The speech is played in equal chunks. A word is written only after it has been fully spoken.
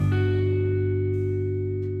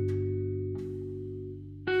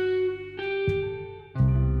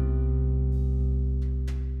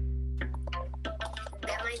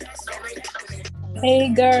Hey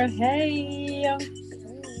girl, hey.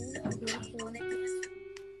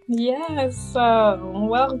 Yes,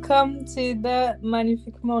 welcome to the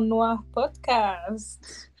Magnifiquement Noir podcast.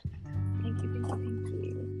 Thank you.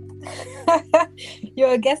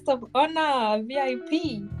 You're a guest of honor,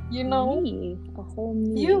 VIP, you know? Me, a whole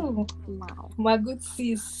me. You, Wow. my good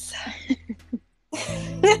sis.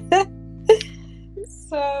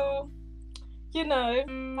 So,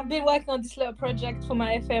 I've been working on this little project for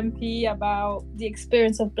my FMP about the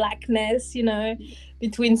experience of blackness,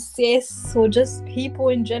 between cis or just people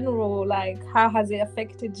in general. Like, how has it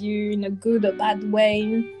affected you in a good or bad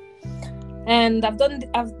way? And I've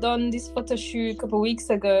done this photo shoot a couple of weeks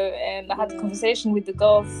ago, and I had a conversation with the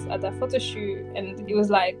girls at that photo shoot, and it was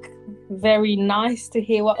like very nice to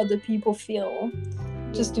hear what other people feel,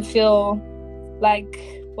 just to feel like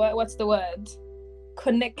what's the word?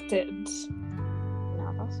 Connected.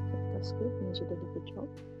 No, that's good. That's good. Means you did a good job.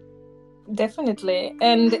 Definitely.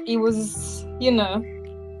 And it was,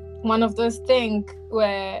 one of those things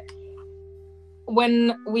where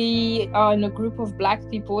when we are in a group of black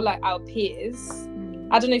people, like our peers,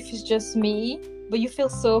 I don't know if it's just me, but you feel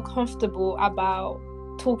so comfortable about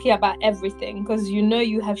talking about everything because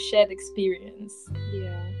you have shared experience.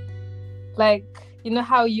 Yeah. Like,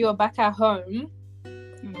 how you're back at home,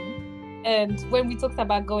 and when we talked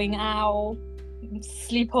about going out,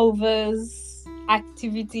 sleepovers,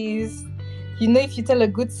 activities, if you tell a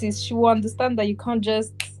good sis, she will understand that you can't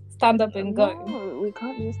just stand up and go. No, we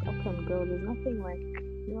can't just up and go. There's nothing like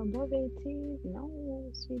you're above 18.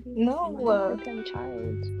 No, sweetie. No. I'm an African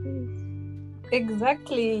child, please.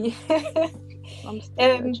 Exactly. I'm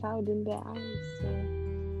still a child in their eyes, so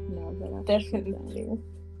no, but that's definitely.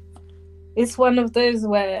 It's one of those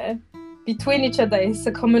where between each other it's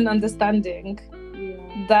a common understanding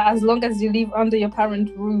that as long as you live under your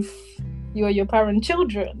parent roof, you are your parent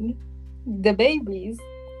children, the babies.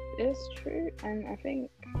 It's true, and I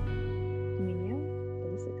think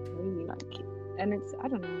basically like it. And it's, I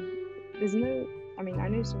don't know, there's no, I mean, I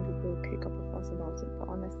know some people kick up a fuss about it, but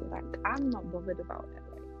honestly, like, I'm not bothered about it.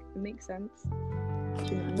 Like, it makes sense. Do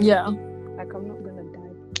you know what I mean? Yeah. Like, I'm not gonna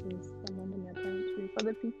die because I'm under my parents' roof.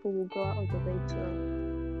 Other people will go out of the way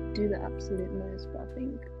to do the absolute most, but I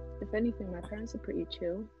think, if anything, my parents are pretty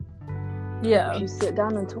chill. Yeah. If you sit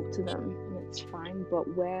down and talk to them, it's fine, but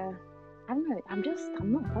I don't know, I'm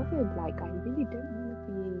not bothered. Like, I really don't want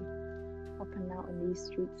to be up and out in these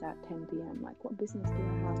streets at 10 p.m. Like, what business do I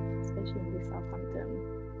have, especially in this Southampton,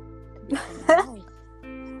 to be in my house?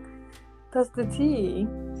 That's the tea.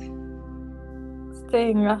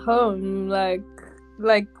 Staying at home, like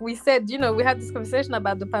we said, we had this conversation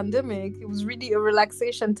about the pandemic. It was really a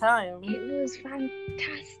relaxation time. It was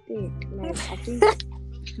fantastic. Like, I think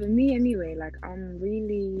for me anyway, like, I'm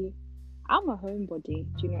a homebody.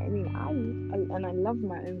 Do you know what I mean? And I love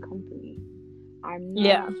my own company. I'm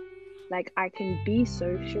not like, I can be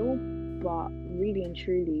social, but really and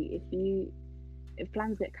truly, if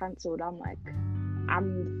plans get cancelled, I'm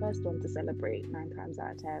the first one to celebrate 9 times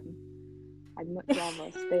out of 10. I'd much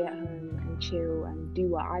rather stay at home and chill and do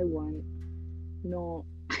what I want. Not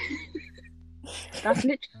that's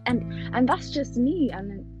literally, and that's just me.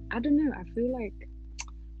 And I don't know, I feel like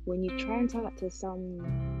when you try and tell that to some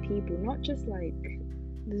people, not just like,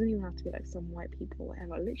 it doesn't even have to be like some white people or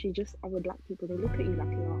whatever, literally just other black people, they look at you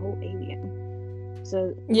like you're a whole alien.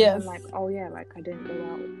 So I'm like, oh yeah, like, I don't go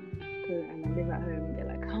out and I live at home, they're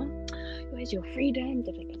like, huh? Where's your freedom?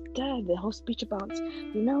 The whole speech about,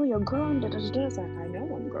 you're grown, It's like, I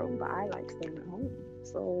know I'm grown, but I like staying at home.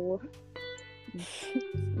 So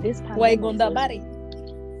this why body?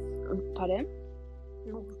 Pardon?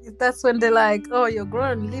 That's when they're like, oh, you're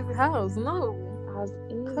grown, leave the house. No.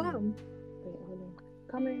 Come. Wait, hold on.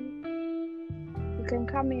 Come in. You can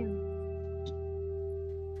come in.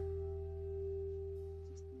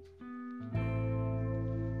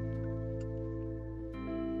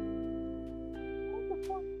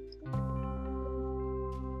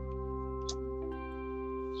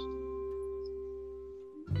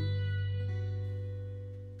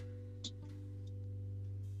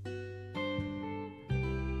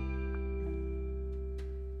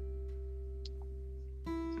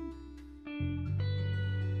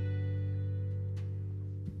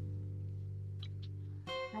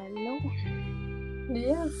 Hello?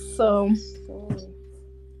 Yes, so sorry.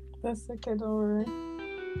 That's okay, don't worry. I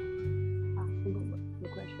forgot the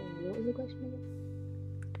question. What was the question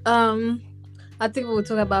again? I think we were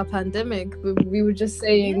talking about pandemic, but we were just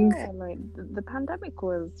saying... Yeah, like, the pandemic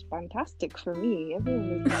was fantastic for me.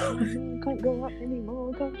 Everyone was like, oh, no, I can't go out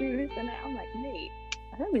anymore, I can't do this and that. I'm like, mate,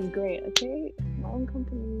 home is great, okay? My own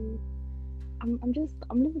company. I'm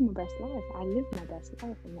living my best life. I live my best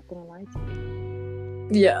life. I'm not gonna lie to you.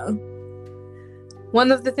 Yeah.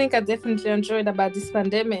 One of the things I definitely enjoyed about this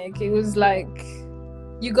pandemic, it was like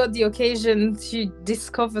you got the occasion to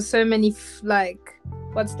discover so many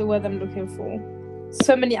what's the word I'm looking for?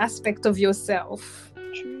 So many aspects of yourself.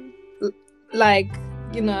 True. Like,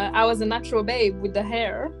 I was a natural babe with the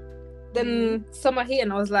hair. Then summer hit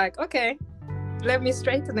and I was like, okay, let me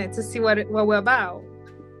straighten it to see what we're about.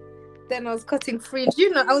 Then I was cutting fringe.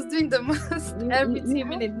 I was doing the most every 2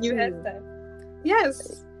 minute new hairstyle.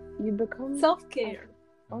 Yes. You become self-care.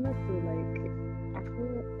 Honestly, like, I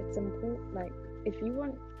feel it's important. Like, if you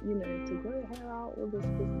want, to grow your hair out, all this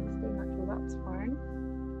business, stay natural, that's fine.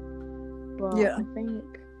 But yeah. I think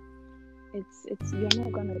it's you're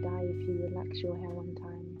not gonna die if you relax your hair one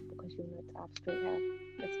time because you want to have straight hair.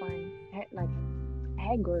 It's fine.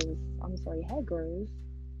 Hair grows. I'm sorry, hair grows.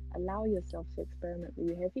 Allow yourself to experiment with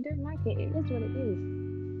your hair. If you don't like it, it is what it is.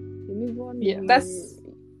 You move on. Yeah,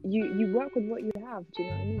 you work with what you have. Do you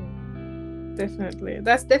know what I mean? Definitely.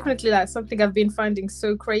 That's definitely like something I've been finding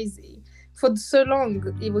so crazy. For so long,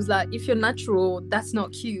 it was like, if you're natural, that's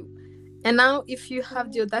not cute. And now, if you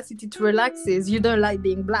have the audacity to relax it, you don't like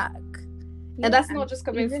being black. Yeah, and that's not just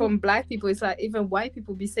coming from black people. It's like even white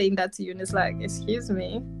people be saying that to you, and it's like, excuse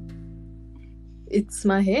me, it's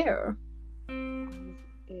my hair.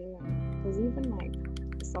 Yeah, because even like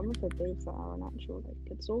some of the babes that are natural, like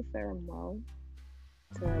it's all fair and well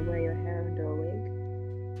to wear your hair under a wig,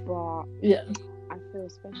 but yeah, I feel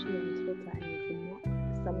especially on Twitter and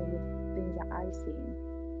from some of the things that I've seen,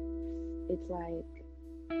 it's like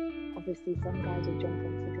obviously some guys will jump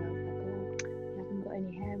onto girls like, oh, you haven't got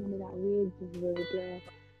any hair under that wig, blah blah blah,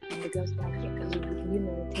 and the girls be like, yeah, because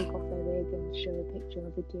take off their wig and show a picture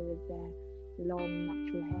or video of their long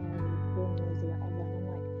natural hair and cornrows or whatever, and I'm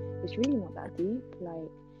like, it's really not that deep.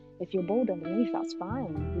 Like, if you're bald underneath, that's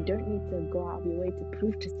fine. You don't need to go out of your way to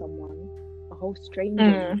prove to someone, a whole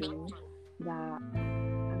stranger even, that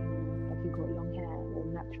like you got long hair or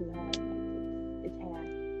natural hair. Like, it's hair.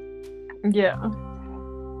 Yeah.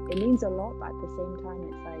 It means a lot, but at the same time,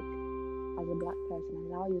 it's like, as a black person,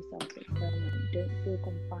 allow yourself to experiment. Don't feel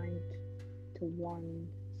confined to one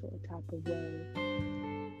sort of type of way.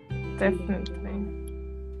 Definitely.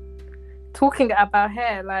 Talking about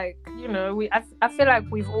hair, like, I feel like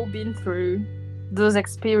we've all been through those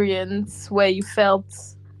experiences where you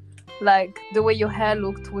felt like the way your hair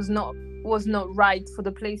looked was not right for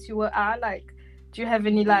the place you were at. Like, do you have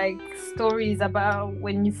any like stories about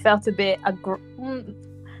when you felt a bit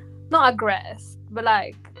not aggressed, but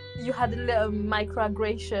like you had a little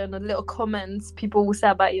microaggression, a little comments people will say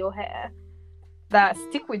about your hair that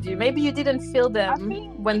stick with you? Maybe you didn't feel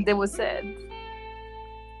them when they were said.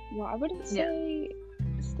 Well, I wouldn't say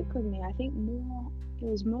stick with me. I think it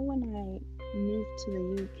was more when I moved to the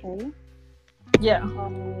UK. Yeah.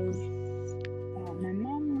 Because my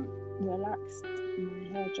mom relaxed my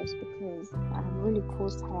hair just because I have really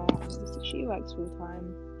coarse hair. And she works full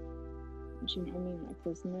time. Do you know what I mean? Like,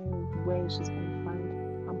 there's no way she's going to find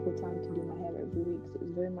ample time to do my hair every week. So it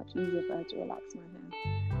was very much easier for her to relax my hair.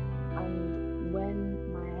 And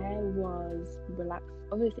when my hair was relaxed,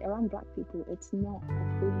 obviously around black people, it's not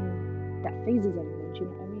a thing that phases anyone. Do you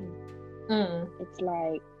know what I mean? It's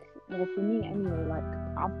like, well, for me anyway, like,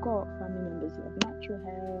 I've got family members who have natural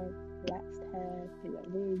hair, relaxed hair, they wear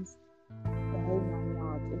wigs, the whole 9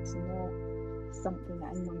 yards. It's not something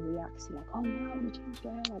that anyone reacts to, like, oh wow, you changed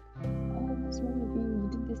your hair, like, oh, what's wrong with you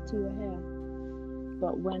did this to your hair.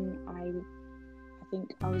 But when I think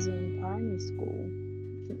I was in primary school,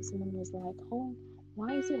 I think someone was like, oh,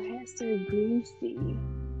 why is your hair so greasy?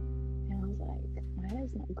 And I was like, my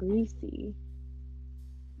hair's not greasy.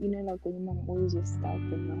 Like when your mom always just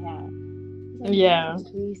scalping your hair. Like, yeah. It's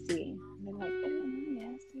greasy. And they're like, oh, my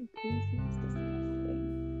hair's so greasy, it's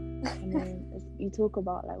disgusting. And then you talk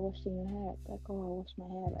about like washing your hair. It's like, oh, I wash my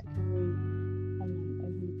hair like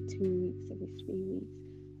every 2 weeks, every 3 weeks.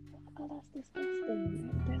 Oh, that's disgusting.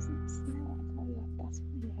 It doesn't smell. Like, oh, yeah, that's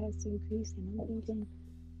why your hair's so greasy. And I'm thinking,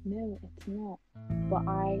 no, it's not. But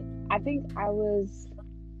I think I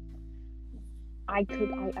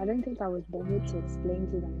don't think I was bothered to explain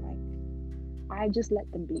to them. Like, I just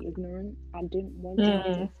let them be ignorant. I didn't want to have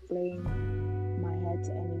to explain my hair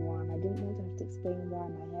to anyone. I didn't want to have to explain why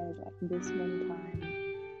my hair is like this one time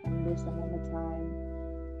and this another time.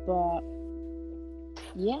 But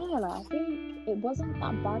yeah, like, I think it wasn't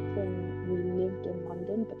that bad when we lived in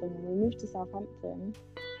London, but then when we moved to Southampton,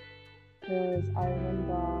 because I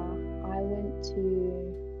remember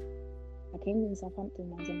I came in Southampton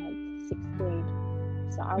when I was in like 6th grade.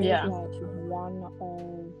 So I was like one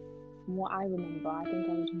of from what I remember, I think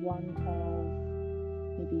I was one of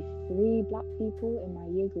maybe 3 black people in my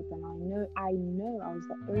year group, and I know I was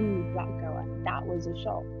the only black girl, and that was a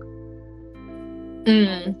shock. I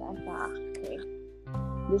was like, okay.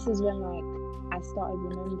 This is when like I started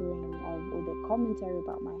remembering of all the commentary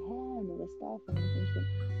about my hair and all the stuff, and I'm thinking,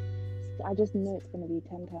 I just know it's gonna be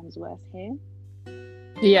 10 times worse here.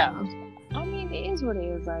 Yeah. I mean, it is what it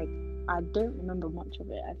is. Like, I don't remember much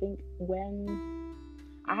of it. I think when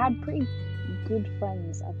I had pretty good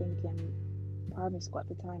friends, I think in primary school at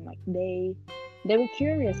the time, like they were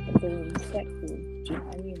curious, but they were respectful. Do you know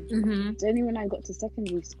what I mean? Mm-hmm. Only when I got to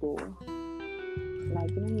secondary school,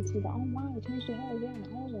 like, you know, it's like, oh wow, you changed your hair again.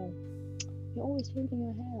 Oh, you're always changing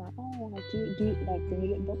your hair. Like, oh, like, do you like when you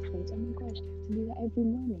get box braids? Oh my gosh, you have to do that every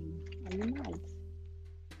morning. Are you mad?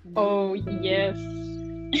 Oh yes.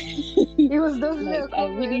 It was those little like, I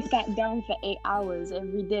really comments. sat down for 8 hours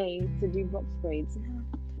every day to do box braids.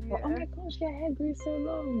 Yeah. Oh my gosh, your hair grew so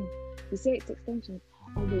long. You say it's extensions.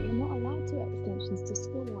 Oh wait, you're not allowed to have extensions to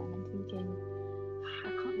school. And I'm thinking, I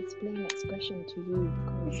can't explain expression to you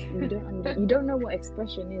because you don't know what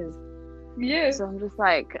expression is. Yeah. So I'm just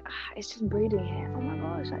like, it's just braiding hair. Oh my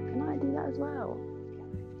gosh, like, can I do that as well?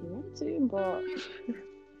 If you want to, but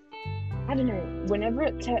I don't know. Whenever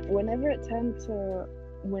it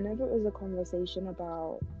was a conversation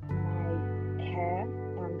about my hair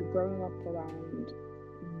and growing up around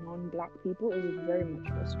non-black people, it was very much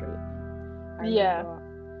frustrating. I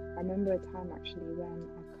remember a time actually when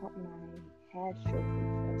I cut my hair short for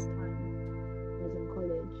the first time. I was in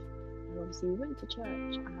college, and obviously we went to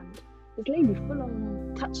church, and this lady full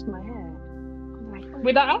on touched my hair. I'm like, oh,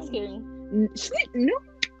 without asking. No.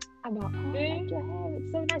 About, oh, I like your hair,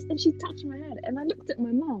 it's so nice. And she touched my head, and I looked at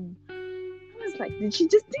my mum. I was like, did she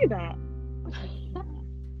just do that? I was like,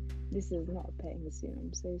 this is not a petting zoo.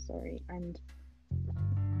 I'm so sorry. And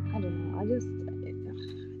I don't know. I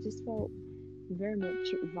just felt very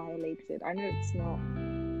much violated. I know it's not a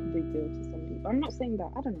big deal to some people. I'm not saying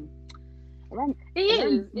that. I don't know. Around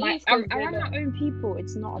my own people,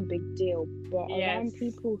 it's not a big deal. But around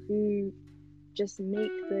people who just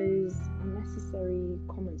make those unnecessary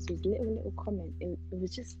comments, those little comments, it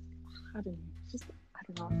was just, I don't know.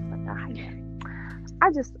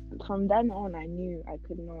 I just, from then on, I knew I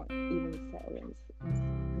could not even settle in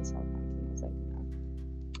Southampton. I was like, no.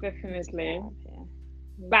 Definitely.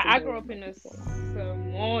 But I grew up in a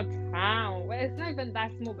small town. Well, it's not even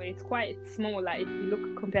that small, but it's quite small. Like, if you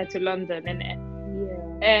look compared to London, innit?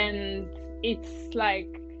 Yeah. And it's like,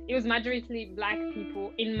 it was majority black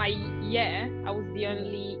people. In my year, I was the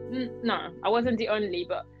only... No, I wasn't the only,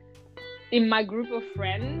 but in my group of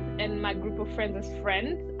friends, and my group of friends as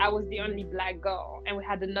friends, I was the only black girl. And we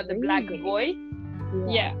had another black boy.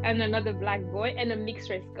 Yeah, and another black boy, and a mixed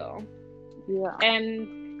race girl. Yeah. And,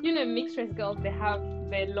 you know, mixed race girls, they have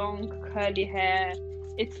their long, curly hair.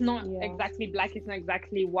 It's not exactly black, it's not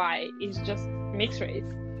exactly white. It's just mixed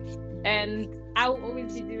race. And I'll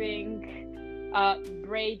always be doing...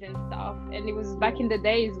 braids and stuff, and it was back in the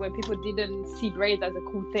days when people didn't see braids as a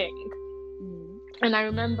cool thing. And I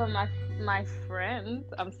remember my friend,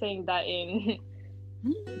 I'm saying that in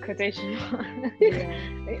quotation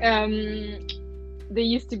they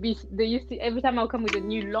used to every time I'll come with a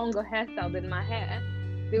new longer hairstyle than my hair,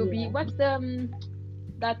 they'll be, what's that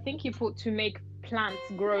thing you put to make plants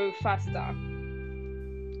grow faster?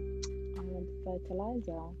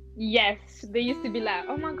 Fertilizer. Yes, they used to be like,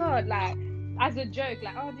 oh my god, like, as a joke,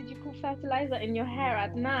 like, oh, did you put fertilizer in your hair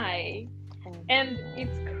at night? And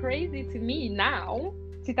it's crazy to me now,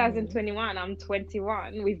 2021, I'm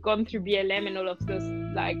 21, we've gone through BLM and all of those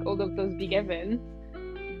big events.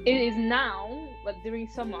 It is now, but during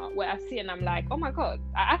summer, where I see and I'm like, oh my god,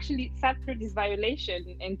 I actually sat through this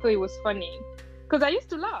violation and thought it was funny. Because I used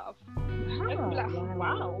to laugh.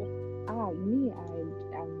 Wow. Me, I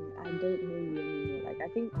don't know you anymore. Like, I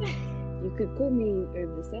think you could call me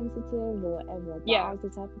oversensitive or whatever, but I was the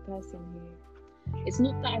type of person who, it's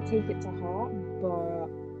not that I take it to heart, but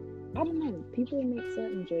I don't know, people make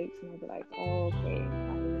certain jokes and I'll be like, oh, okay,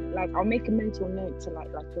 like, I'll make a mental note to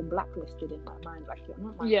like you're blacklisted in my mind, like, you're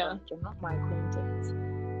not my friend, you're not my acquaintance.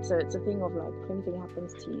 So it's a thing of like, if anything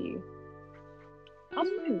happens to you, I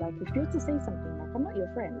don't know, like, if you're to say something, like, I'm not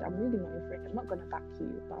your friend, I'm really not your friend, I'm not gonna back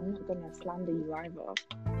you, but I'm not gonna slander you either.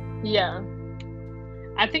 Yeah,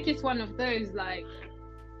 I think it's one of those, like,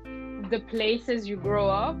 the places you grow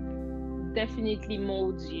up definitely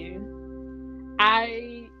molds you.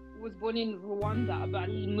 I was born in Rwanda, but I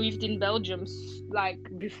moved in Belgium, like,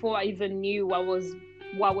 before I even knew what was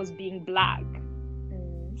being black.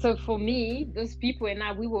 So for me, those people and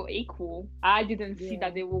I, we were equal. I didn't see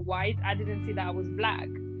that they were white. I didn't see that I was black.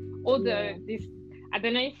 Although this, I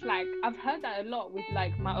don't know if like I've heard that a lot with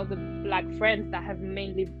like my other black friends that have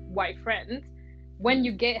mainly white friends. When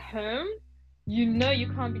you get home, you know you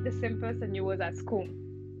can't be the same person you was at school.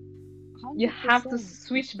 100%. You have to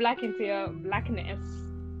switch black into your blackness.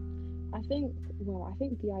 I think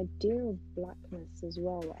the idea of blackness as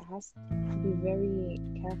well, it has to be very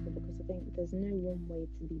careful, because I think there's no one way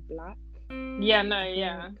to be black. Yeah, no,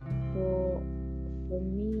 yeah. For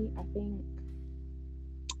me, I think,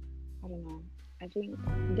 I don't know. I think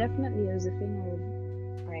definitely there's a thing of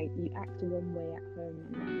like you act one way at home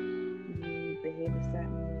and then you behave a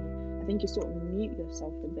certain way. I think you sort of mute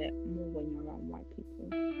yourself a bit more when you're around white people.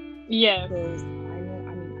 Yeah. Because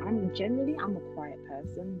I'm a quiet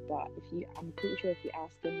person, but I'm pretty sure if you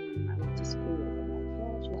ask anyone I went to school with, I'm like,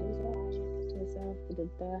 yeah, she kept to herself,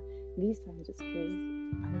 these times it's because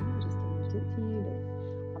I don't know, I just don't want to talk to you,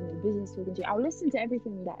 I'm in business talking to you. I'll listen to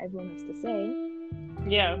everything that everyone has to say.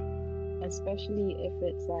 Yeah. Especially if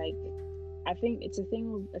it's like, I think it's a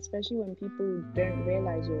thing of, especially when people don't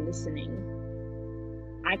realize you're listening.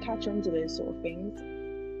 I catch on to those sort of things.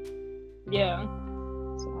 Yeah.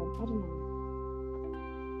 So I don't know.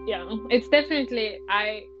 Yeah, it's definitely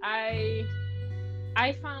I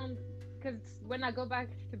found, because when I go back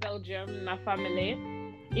to Belgium, my family,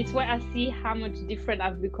 it's where I see how much different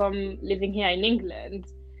I've become living here in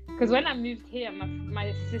England. Because when I moved here,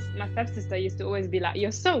 my stepsister used to always be like,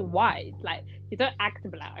 "You're so white, like you don't act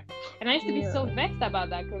black," and I used to be so vexed about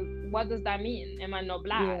that, because what does that mean? Am I not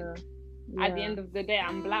black? Yeah. At the end of the day,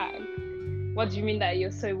 I'm black. What do you mean that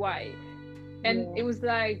you're so white? And it was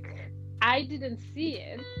like, I didn't see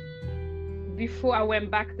it before I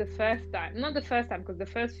went back the first time. Not the first time, because the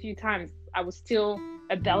first few times I was still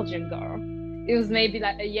a Belgian girl. It was maybe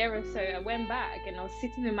like a year or so. I went back and I was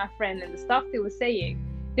sitting with my friend, and the stuff they were saying,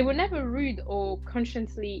 they were never rude or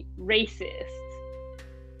consciously racist.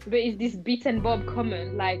 But it's this beaten Bob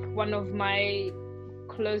comment. Like one of my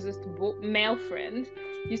closest male friends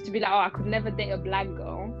used to be like, "Oh, I could never date a black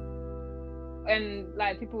girl." And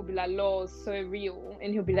like people will be like, "Law is so real,"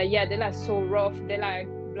 and he'll be like, "Yeah, they're like so rough, they're like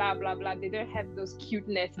blah blah blah, they don't have those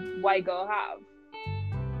cuteness white girl have."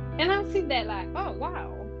 And I'll sit there like, "Oh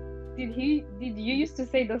wow, did you used to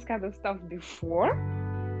say those kind of stuff before?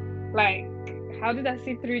 Like, how did I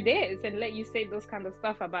sit through this and let you say those kind of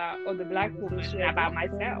stuff about other black women, about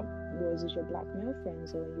myself?" Was it your black male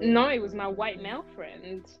friends or No, it was my white male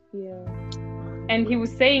friend. Yeah. And he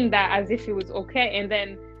was saying that as if it was okay, and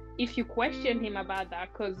then if you question him about that,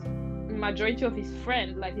 because majority of his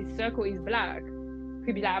friends, like his circle, is black,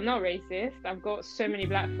 he'd be like, "I'm not racist. I've got so many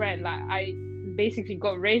black friends. Like I basically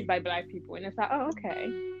got raised by black people." And it's like, "Oh, okay.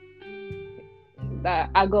 That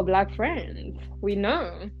I got black friends. We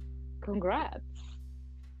know. Congrats."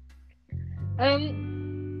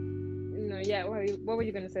 No, yeah. What were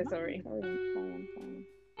you gonna say? Sorry. Fine.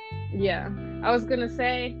 Yeah, I was gonna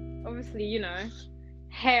say, obviously,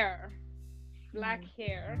 hair. Black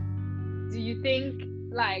hair. Do you think,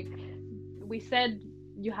 like we said,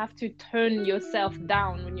 you have to tone yourself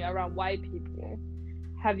down when you're around white people?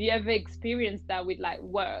 Have you ever experienced that with like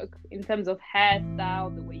work, in terms of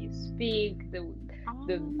hairstyle, the way you speak, the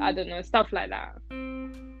I don't know, stuff like that?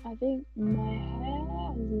 I think my hair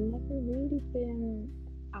has never really been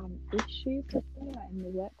an issue for me, like in the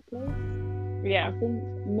workplace. Yeah. I think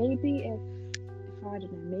maybe if I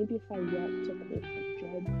don't know, maybe if I worked a corporate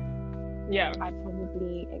job, yeah, I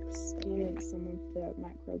probably experienced some of the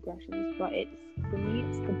microaggressions, but for me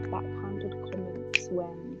it's the backhanded comments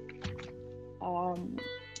when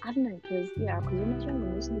I don't know, because when I was younger,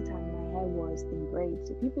 most of the time my hair was in braids,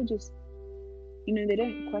 so people just they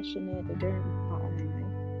don't question it, they don't bat an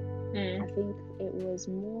eye. I think it was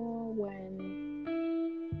more when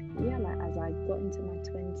like as I got into my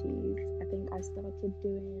 20s, I think I started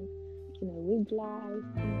doing wig life,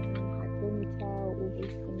 high ponytail, all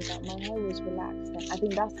these things. Like my hair was relaxed, and I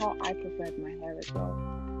think that's how I preferred my hair as well.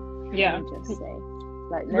 Yeah. Just say,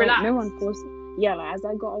 like no one forced. Yeah, like as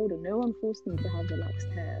I got older, no one forced me to have relaxed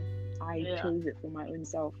hair. I chose it for my own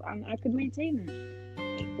self, and I could maintain it.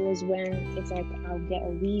 It was when it's like I'll get a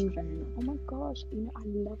weave, and oh my gosh, I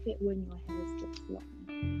love it when your hair is just long.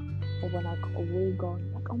 Or when I got a wig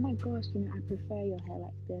on, like oh my gosh, I prefer your hair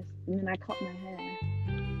like this. And then I cut my hair.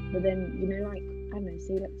 But then, like, I don't know,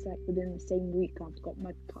 say that's like within the same week I've got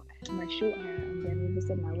my short hair, and then all of a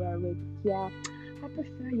sudden I wear a wig. Yeah, I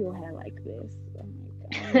prefer your hair like this. Oh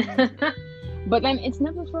my god. But then it's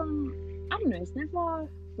never from, I don't know, it's never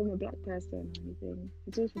from a black person or anything.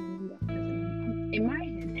 It's always from a non-black person. In my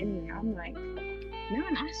head, anyway, I'm like, no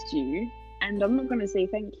one asked you, and I'm not going to say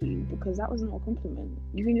thank you, because that was not a compliment.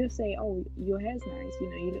 You can just say, oh, your hair's nice,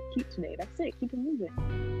 you look cute today. That's it. Keep it moving.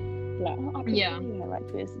 Like, oh, I prefer Yeah. your hair like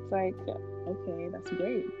this. It's like, okay, that's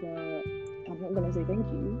great, but I'm not gonna say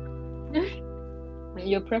thank you.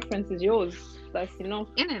 Your preference is yours. That's enough.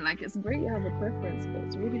 Innit? Like, it's great you have a preference, but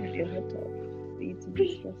it's really not your head top for you to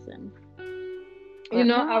be stressing. You But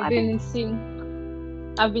know, no, I've been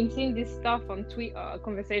seeing this stuff on Twitter, a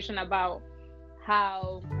conversation about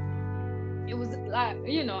how it was like,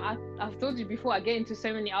 you know, I've told you before, I get into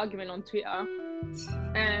so many arguments on Twitter,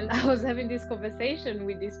 and I was having this conversation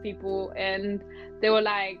with these people, and they were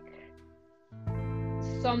like,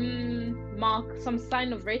 some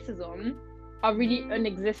sign of racism are really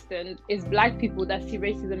non-existent is black people that see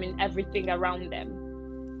racism in everything around them.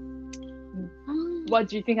 What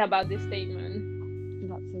do you think about this statement?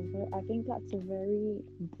 I think that's a very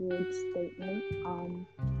broad statement.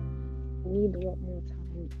 We need a lot more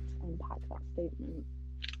time to unpack that statement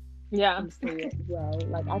Yeah. and say it well.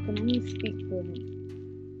 Like, I can only speak from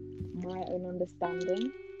my own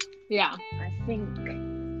understanding. Yeah. I think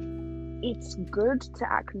it's good to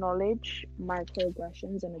acknowledge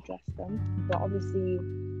microaggressions and address them, but obviously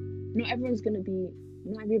not every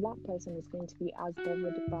black person is going to be as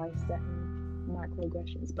bothered by certain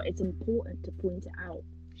microaggressions, but it's important to point it out.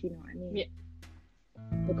 Do you know what I mean? Yeah.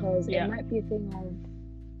 Because it might be a thing of,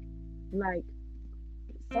 like,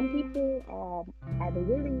 some people are either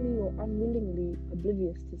willingly or unwillingly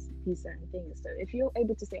oblivious to these certain things. So if you're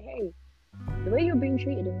able to say, hey, the way you're being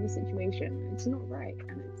treated in this situation, it's not right,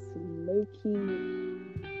 and it's low-key,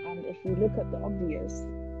 and if you look at the obvious,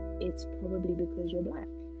 it's probably because you're black.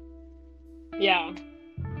 Yeah.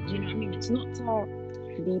 Do you know what I mean? It's not to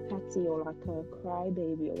be petty or like a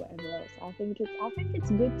crybaby or whatever else. I think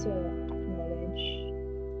it's good to acknowledge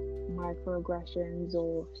microaggressions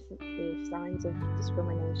or signs of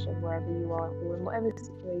discrimination wherever you are or in whatever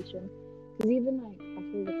situation. Because even like I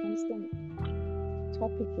feel the constant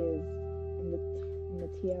topic is on the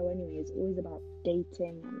TL anyway is always about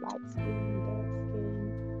dating and light skin, dark skin.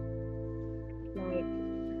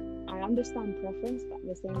 Like, I understand preference, but at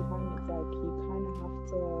the same time it's like you kind of have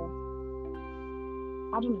to,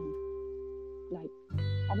 I don't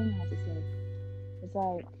know how to say. It's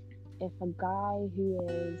like if a guy who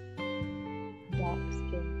is dark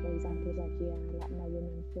skinned, for example, is like, yeah, I like my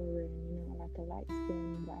women foreign, you know, I like a light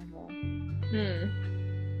skin, whatever.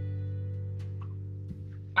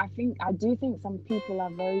 I do think some people are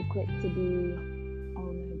very quick to be,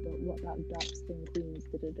 oh no, but what about dark skinned queens?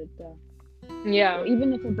 Da, da, da, da. Yeah. Or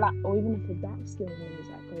even if a dark skinned woman is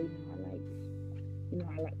like, oh,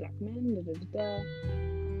 I like black men, da, da, da, da.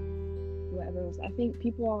 Whatever else. I think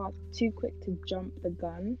people are too quick to jump the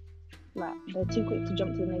gun. Like, they're too quick to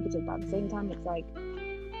jump to the negative, but at the same time it's like,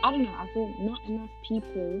 I don't know, I feel not enough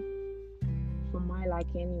people, for my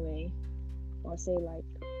liking anyway, or say like,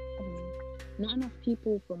 I don't know, not enough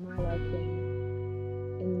people for my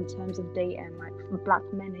liking in terms of dating, like for black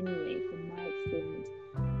men anyway, from my experience,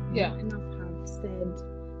 not enough have said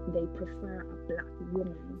they prefer a black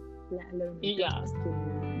woman, let alone a dark skinned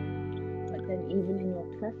woman. But then even in your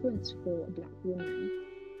preference for a black woman,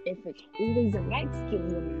 if it's always a light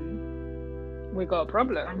skinned woman, we got a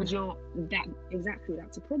problem. And that's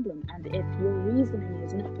a problem. And if your reasoning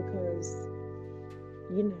is not because,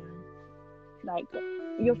 you know, like,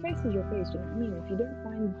 your face is your face, you know what I mean? If you don't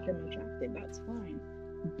find them attractive, that's fine.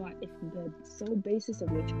 But if the sole basis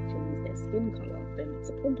of your attraction is their skin color, then it's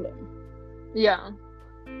a problem. Yeah.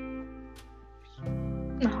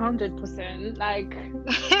 100%. Like,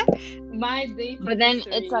 my dating But then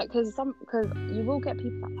history... it's like, because you will get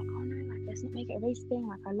people that are like, oh no, like, let's not make it a race thing.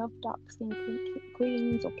 Like, I love dark skinned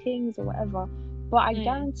queens or kings or whatever. But I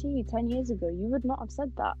guarantee you, 10 years ago, you would not have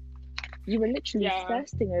said that. You were literally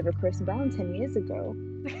thirsting over Chris Brown 10 years ago.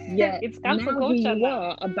 Yeah, it's cancel culture here you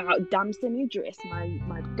now. are about Damson Idris,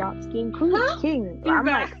 my dark skinned king. I'm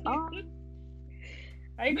like, oh.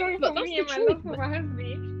 Are you going for me and my love for my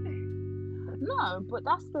husband? No, but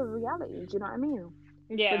that's the reality. Do you know what I mean?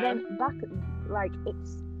 Yeah. But then back, like,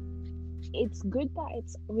 it's good that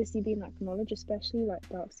it's obviously being acknowledged, especially like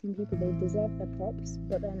dark skinned people. They deserve their props.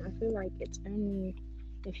 But then I feel like it's only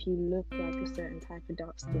if you look like a certain type of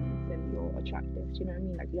dark skin, then you're attractive. Do you know what I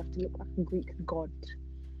mean? Like, you have to look like a Greek god.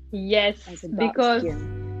 Yes, as a dark because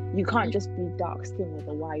skin. You can't just be dark skin with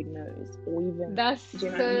a wide nose, or even. That's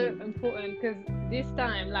so important, because this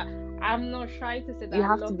time, like, I'm not shy to say that you I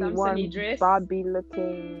have love to be Damson one Idris. Barbie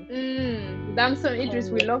looking. Damson Idris,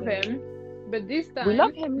 we love him, but this time we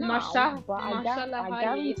love him now. Mashallah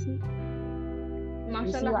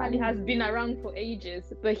Ali has been around for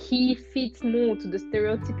ages, but he fits more to the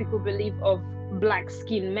stereotypical belief of dark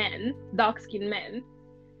skinned men,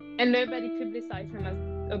 and nobody publicized him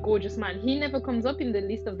a gorgeous man. He never comes up in the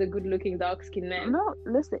list of the good-looking dark-skinned men. No,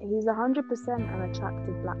 listen, he's 100% an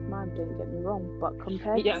attractive black man, don't get me wrong, but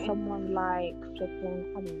compared to someone like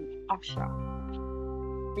flipping, I don't know, Usher.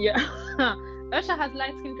 Yeah. Usher has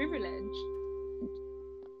light skin privilege.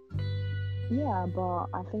 Yeah, but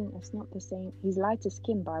I think it's not the same. He's lighter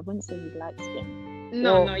skin, but I wouldn't say he's light skin.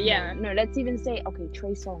 No, let's even say, okay,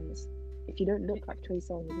 Trey Songz. If you don't look like Trey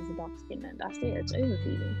Songz, he's a dark skin, and that's it. It's over for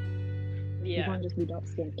you. Yeah. You can't just be dark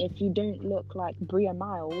skinned. If you don't look like Bria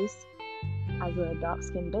Miles as a dark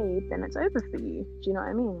skinned babe, then it's over for you. Do you know what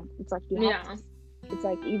I mean? It's like you have to, it's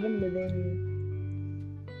like even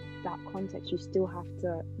within that context, you still have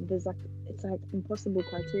to. There's like it's like impossible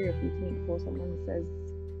criteria for you to meet before someone says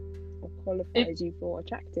or qualifies you for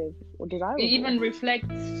attractive or desirable. It even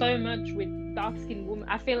reflects so much with dark skinned women.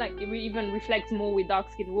 I feel like it even reflects more with dark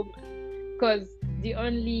skinned women because the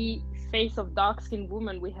only face of dark-skinned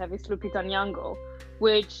woman we have is Lupita Nyong'o,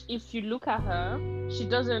 which if you look at her, she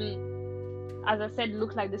doesn't, as I said,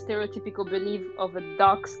 look like the stereotypical belief of a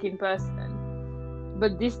dark-skinned person.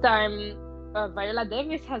 But this time, Viola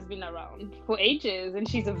Davis has been around for ages, and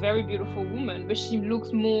she's a very beautiful woman, but she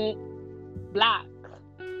looks more black,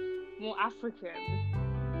 more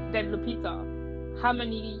African than Lupita. How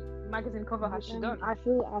many magazine cover has she done? I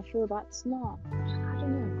feel that's not. I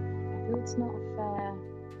don't know. I feel it's not a fair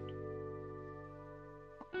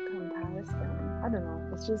comparison. I don't know.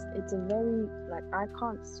 It's a very, like, I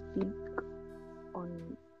can't speak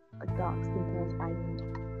on a dark skinned person.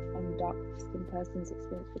 On dark skinned person's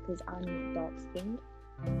experience because I'm not dark skinned.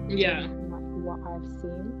 Yeah. Like what I've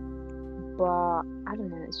seen, but I don't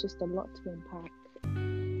know. It's just a lot to unpack.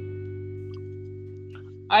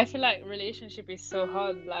 I feel like relationship is so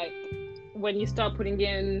hard. Like when you start putting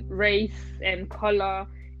in race and color,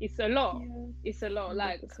 it's a lot. Yeah. It's a lot. 100%.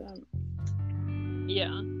 Like,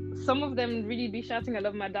 yeah, some of them really be shouting, "I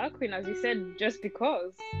love my dark queen," as you said, just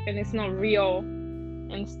because, and it's not real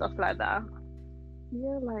and stuff like that.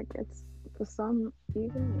 Yeah, like it's for some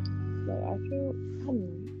even. Like I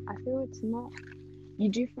feel it's not. You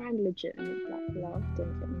do find legitimate black love,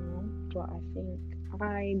 don't get me wrong, but I think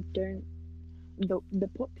I don't. The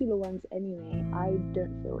popular ones anyway, I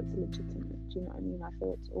don't feel it's legitimate. Do you know what I mean? I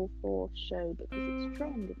feel it's all for show because it's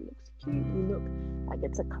trend. It looks cute. You look like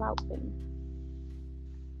it's a clout thing.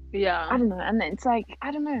 Yeah. I don't know. And it's like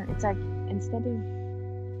I don't know. It's like instead of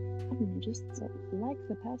I don't know, just like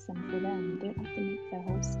the person for them. You don't have to make their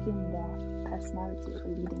whole skin, their personality, a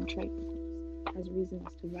leading trait as a reason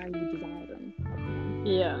as to why you desire them.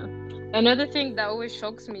 Yeah. Another thing that always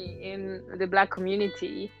shocks me in the black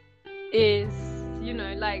community is, you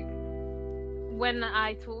know, like when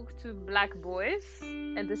I talk to black boys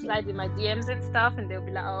and they slide in my DMs and stuff and they'll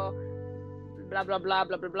be like, oh, blah blah blah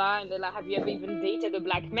blah blah blah, and they're like, have you ever even dated a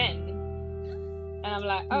black man? And I'm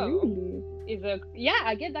like, oh, really?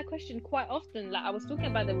 I get that question quite often. Like I was talking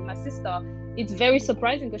about that with my sister. It's very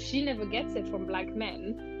surprising because she never gets it from black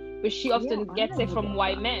men, but she often gets it from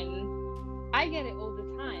white men. I get it all the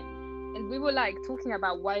time, and we were like talking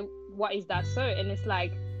about what is that so, and it's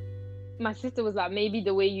like my sister was like, maybe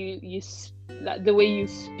the way you like the way you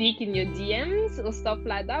speak in your DMs or stuff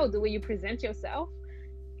like that, or the way you present yourself.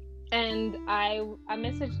 And I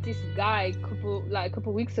messaged this guy a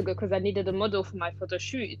couple weeks ago because I needed a model for my photo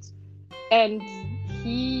shoot, and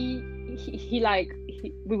we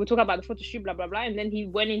were talking about the photo shoot, blah blah blah, and then he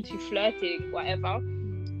went into flirting, whatever.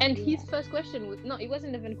 And his first question was it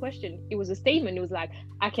wasn't even a question, it was a statement. It was like,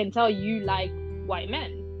 I can tell you like white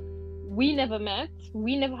men. We never met,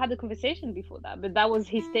 we never had a conversation before that, but that was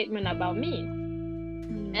his statement about me.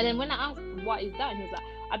 And then when I asked, what is that? And he was like,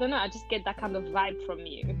 I don't know, I just get that kind of vibe from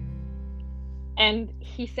you. And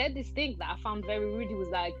he said this thing that I found very rude. He was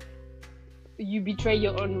like, you betray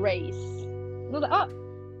your own race. I was like, oh,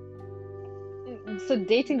 so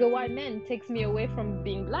dating a white man takes me away from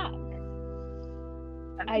being black?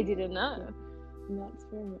 I didn't know. That's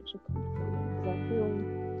very much a compliment, because I feel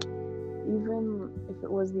even if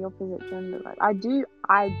it was the opposite gender, like I do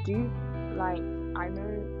like, I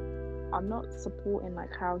know I'm not supporting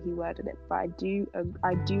like how he worded it, but I do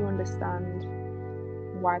understand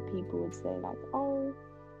why people would say like, oh,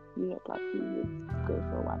 you look like you would go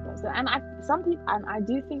for a white person. And I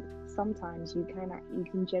do think sometimes you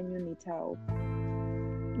can genuinely tell.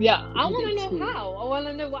 Yeah, I want to know how. I want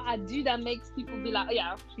to know what I do that makes people be like, oh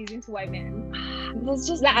yeah, she's into white men. There's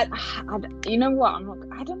just like, you know what?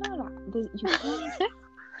 I don't know. Like,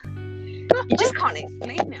 you just can't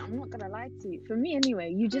explain it. I'm not gonna lie to you. For me,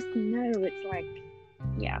 anyway, you just know it's like,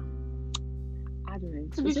 yeah. I don't know.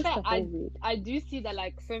 To be fair, I do see that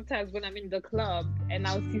like sometimes when I'm in the club and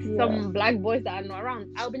I'll see some black boys that are not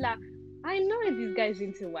around, I'll be like, I know this guy's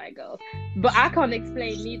into white girls, but I can't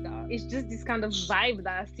explain neither. It's just this kind of vibe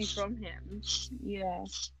that I see from him. Yeah.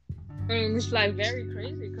 And it's like very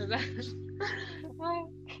crazy because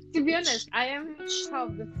to be honest, I am part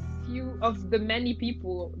of the few of the many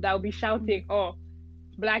people that will be shouting, "Oh,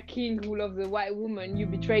 black king who loves a white woman, you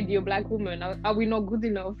betrayed your black woman. Are we not good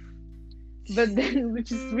enough?" But then,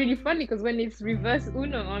 which is really funny because when it's reverse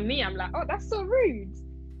Uno on me, I'm like, "Oh, that's so rude.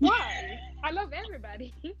 Why? I love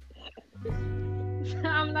everybody."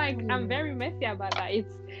 I'm like, I'm very messy about that.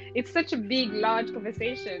 It's such a big, large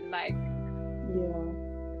conversation. Like, Yeah.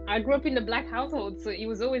 I grew up in a black household, so it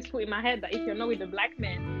was always put in my head that if you're not with a black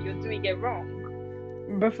man, you're doing it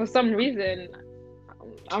wrong. But for some reason,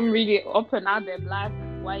 I'm really open out there, black,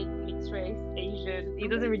 white, mixed race, Asian. It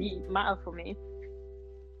doesn't really matter for me.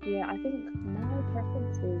 Yeah, I think my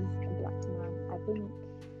preference is a black man. I think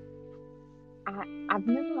I'm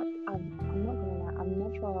not gonna lie, I've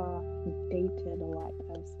never dated a white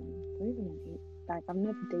person. Or even like I've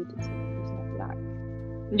never dated someone who's not black.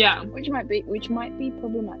 Yeah. Which might be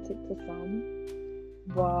problematic to some.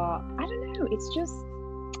 But I don't know, it's just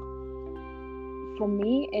for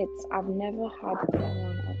me I've never had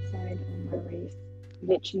anyone outside of my race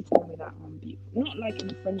literally tell me that I'm beautiful. Not like in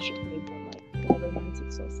a friendship way, but like in a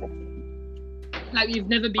romantic sort of setting. Like you've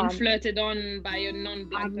never been flirted on by a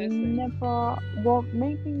non-black I've person? never, well,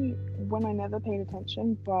 maybe when I never paid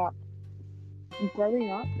attention, but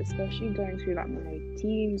growing up, especially going through like my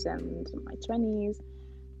teens and my 20s,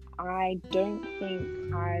 I don't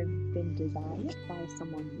think I've been desired by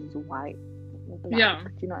someone who's white or black. Yeah. Do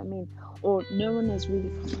you know what I mean? Or no one has really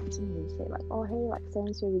come up to me and say like, oh hey, like so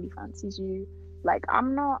and so really fancies you. Like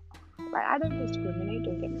I'm not, like I don't discriminate.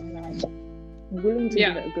 Don't get me wrong. I'm willing to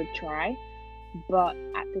give it a good try, but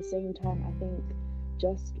at the same time, I think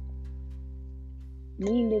just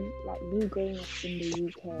me growing up in the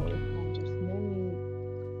UK and just knowing,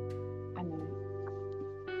 I know,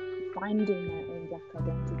 finding my own black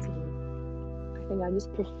identity. I think I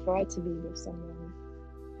just prefer to be with someone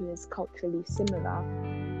who is culturally similar,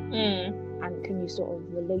 and can you sort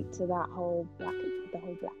of relate to that whole black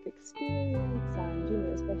experience, and you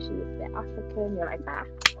know, especially if they're African, you're like,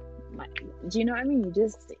 do you know what I mean? You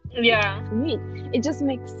just, for me, it just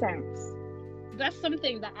makes sense. That's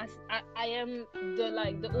something that I am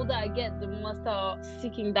the older I get, the more I start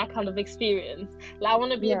seeking that kind of experience. Like I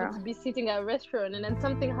want to be able to be sitting at a restaurant and then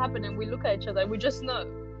something happen and we look at each other and we just know.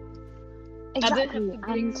 Exactly. I don't have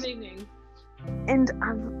to be explaining. And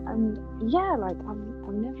I've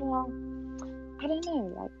never, I don't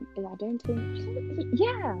know, like I don't think,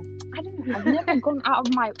 I don't know. I've never gone out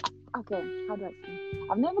of my, okay, how do I explain?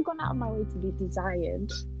 I've never gone out of my way to be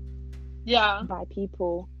desired. By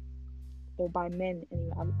people. Or by men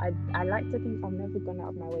anyway. I like to think I've never gone out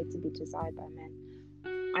of my way to be desired by men,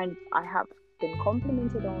 and I have been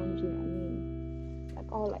complimented on. Do you know what I mean? Like,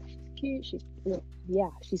 oh, like she's cute.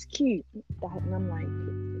 She's cute. And I'm like,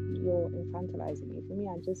 you're infantilizing me. For me,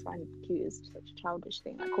 I just find cute is such a childish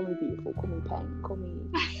thing. Like, call me beautiful, call me pen, call me.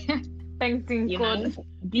 Thanks, you know,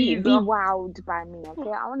 be wowed by me. Okay,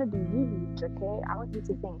 I want to be wooed. Okay, I want you to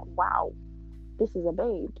think, wow, this is a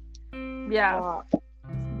babe. Yeah.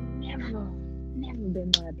 Never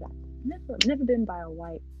been by a black, never been by a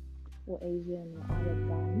white or Asian or Arab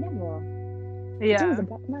guy. Never. It's always a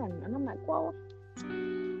black man, and I'm like, well,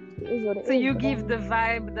 it is what it is. So you give the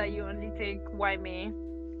vibe that you only take white men?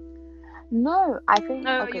 No, I think.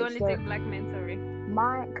 No, you only take black men. Sorry.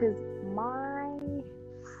 Because my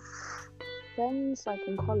friends, like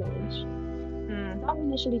in college, some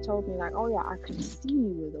initially told me like, oh yeah, I can see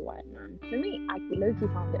you with a white man. For me, I low-key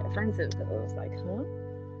found it offensive because I was like, huh?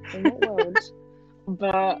 In what world?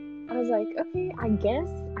 But I was like, okay, I guess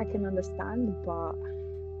I can understand, but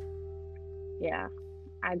yeah,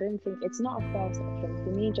 I don't think it's not a first option for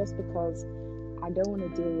me, just because I don't want to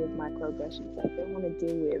deal with microaggressions. I don't want to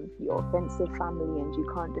deal with your offensive family and you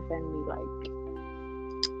can't defend me. Like,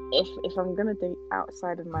 if I'm gonna date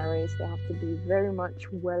outside of my race, they have to be very much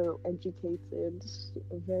well educated.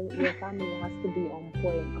 Your family has to be on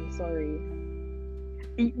point. I'm sorry.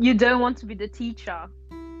 You don't want to be the teacher.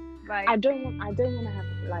 Like, I don't want to have,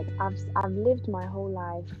 like, I've lived my whole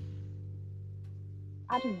life.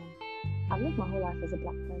 I don't know. I've lived my whole life as a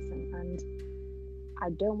black person, and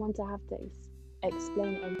I don't want to have to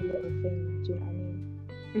explain every little thing. Do you know what I mean?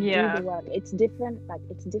 Yeah. Do the work. It's different. Like,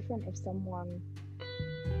 it's different if someone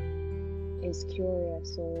is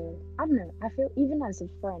curious, or I don't know. I feel even as a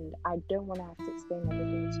friend, I don't want to have to explain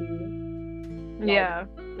everything to you.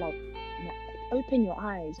 Like, open your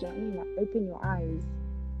eyes. Do you know what I mean? Like, open your eyes.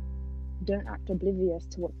 Don't act oblivious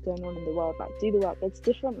to what's going on in the world. Like, do the work. It's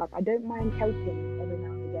different. Like, I don't mind helping every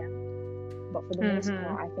now and again. But for the most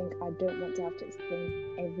part, I think I don't want to have to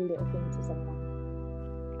explain every little thing to someone.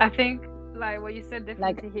 I think, like what you said,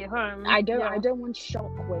 definitely hit home. I don't want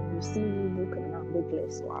shock when you see me walking around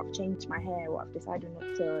wigless, or I've changed my hair, or I've decided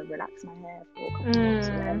not to relax my hair for a couple of months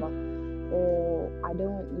or whatever. Or I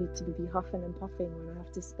don't want you to be huffing and puffing when I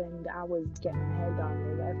have to spend hours getting my hair done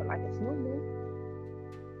or whatever. Like, it's normal.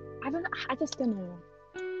 I just don't know.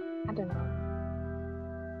 I don't know.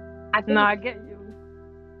 I get you.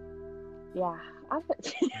 Yeah.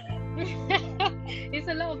 It's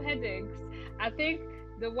a lot of headaches. I think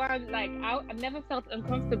the one, like, I never felt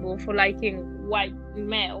uncomfortable for liking white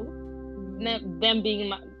male. Them being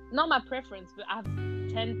not my preference, but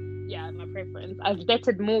my preference. I've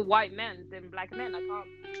dated more white men than black men. I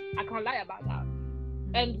can't lie about that.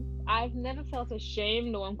 And I've never felt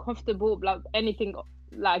ashamed or uncomfortable about anything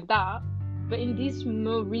like that. But in these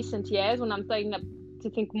more recent years, when I'm starting to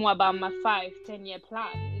think more about my 5-10 year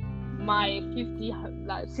plan, my 50,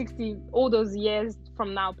 60, all those years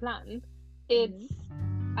from now plan,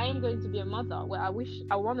 I am going to be a mother. Well, I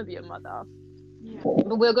want to be a mother. Yeah.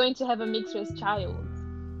 But we're going to have a mixed race child.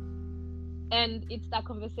 And it's that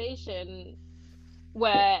conversation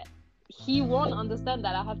where he won't understand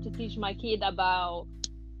that I have to teach my kid about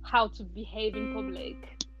how to behave in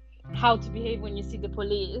public, how to behave when you see the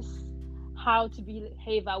police, how to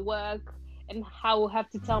behave at work, and how I have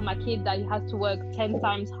to tell my kid that he has to work 10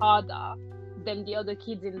 times harder than the other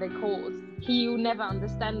kids in the course. He will never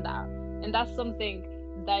understand that. And that's something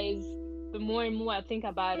that is, the more and more I think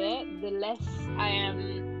about it, the less I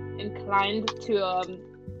am inclined to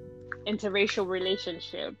interracial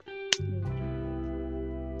relationship.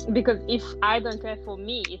 Because if I don't care for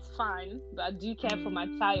me, it's fine, but I do care for my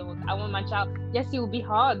child. I want my child, yes, it will be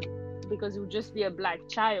hard because it will just be a black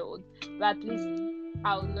child, but at least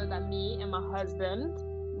I'll know that me and my husband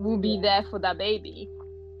will be there for that baby.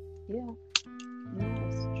 Yeah,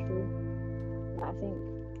 that's true. I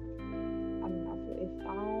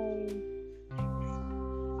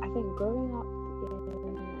think growing up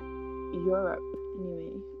in Europe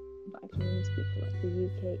anyway, but I can only speak for like the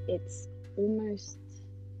UK, it's almost,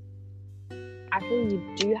 I feel you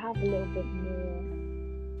do have a little bit more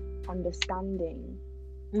understanding.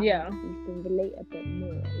 Yeah. You can relate a bit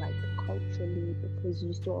more, like culturally, because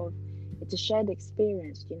you sort of, it's a shared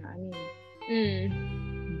experience, do you know what I mean?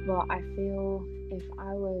 But I feel if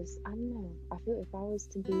I was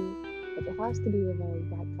to be with a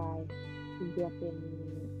white guy who grew up in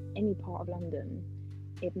any part of London,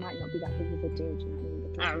 it might not be that big of a deal, do you know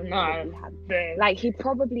what I mean? Because he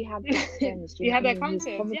probably had black friends. He had encounters,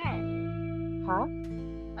 yeah. Huh?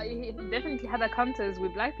 He definitely had encounters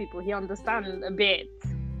with black people. He understands a bit.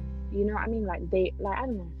 You know what I mean? I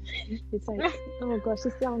don't know. It's like, oh gosh,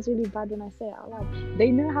 this sounds really bad when I say it out loud.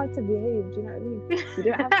 They know how to behave, do you know what I mean? You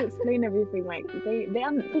don't have to explain everything. Like, they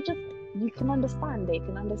just, you can understand. They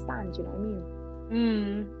can understand, do you know what I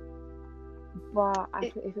mean? But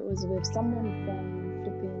if it was with someone from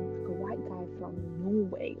flipping, a white guy from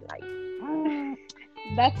Norway,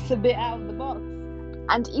 that's a bit out of the box.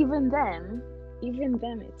 And even then,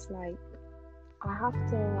 it's like, I have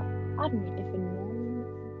to admit, if a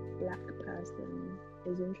non-black person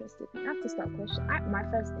is interested, I have to start questioning. My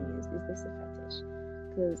first thing is this a fetish?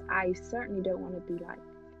 Because I certainly don't want to be like,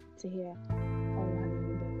 to hear, oh, I've never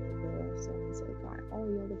been with a so-and-so guy. Oh,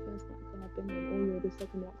 you're the first black girl I've been with. Oh, you're the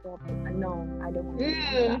second black girl I've been with. No, I don't want to do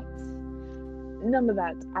that. None of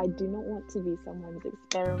that. I do not want to be someone's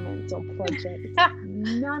experiment or project.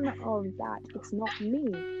 None of that. It's not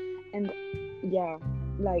me. And yeah,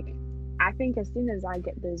 like, I think as soon as I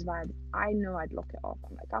get those vibes, I know I'd lock it off.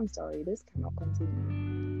 I'm like, I'm sorry, this cannot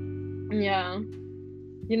continue. Yeah.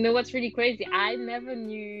 You know what's really crazy? I never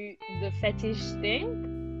knew the fetish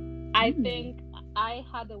thing. I think I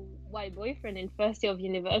had a white boyfriend in first year of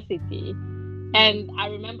university. And I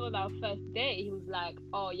remember on our first day, he was like,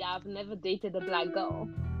 oh yeah, I've never dated a black girl.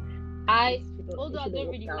 Although I don't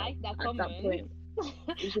really like that comment.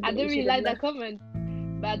 I don't really like that comment,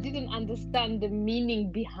 but I didn't understand the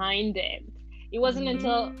meaning behind it. It wasn't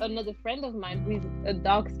until another friend of mine who is a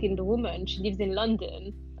dark-skinned woman, she lives in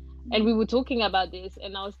London, and we were talking about this,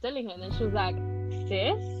 and I was telling her, and she was like,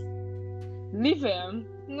 sis, leave him.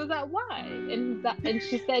 And I was like, why? And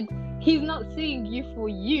she said, he's not seeing you for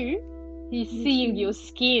you, he's seeing your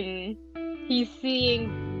skin. He's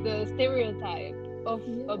seeing the stereotype of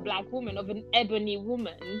a black woman, of an ebony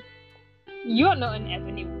woman. You're not an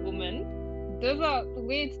ebony woman. Those are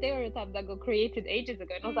weird stereotypes that got created ages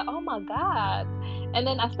ago. And I was like, oh my God. And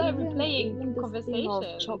then I started replaying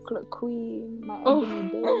conversations. Chocolate queen, my ebony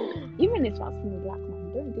babe. Even if that's from a black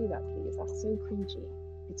man, don't do that, please. That's so cringy.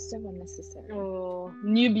 So unnecessary. Oh,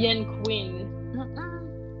 Nubian queen.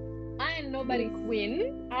 Mm-mm. I am nobody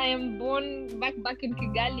queen. I am born back in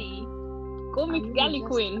Kigali. Call me Kigali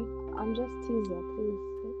queen. I'm just teaser, please.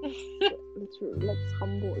 Let's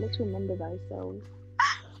humble. Let's remember ourselves.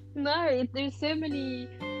 No, there's so many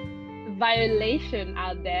violation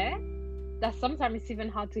out there that sometimes it's even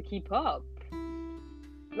hard to keep up.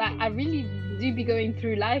 Like I really do be going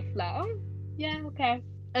through life like, oh yeah, okay.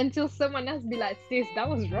 Until someone else be like, sis, that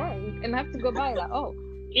was wrong. And I have to go back like, oh,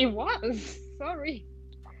 it was. Sorry.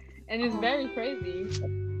 And it's very crazy.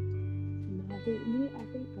 No, I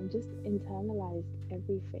think I've just internalized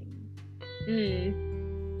everything. And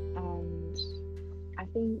I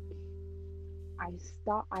think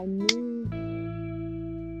I knew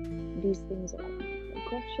these things are like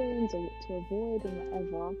aggressions or what to avoid and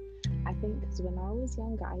whatever. I think because when I was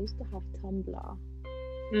younger, I used to have Tumblr.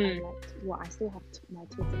 And I still have my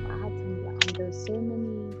Twitter, but I had Tumblr, and there's so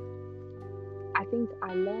many. I think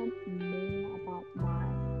I learned more about my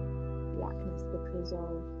blackness because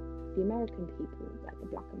of the American people, like the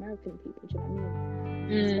Black American people. Do you know what I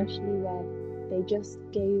mean? Especially where they just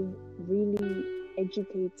gave really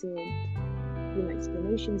educated,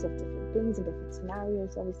 explanations of different things and different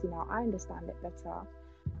scenarios. Obviously, now I understand it better.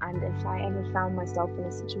 And if I ever found myself in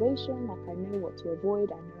a situation, like I know what to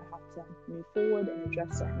avoid, I know how to move forward and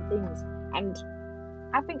address certain things. And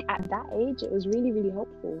I think at that age, it was really, really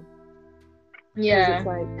helpful. Yeah. It's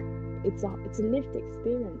like it's a lived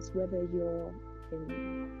experience, whether you're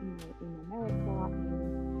in America,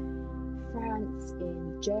 in France,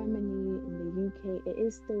 in Germany, in the UK, it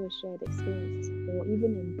is still a shared experience. Or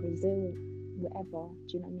even in Brazil, wherever.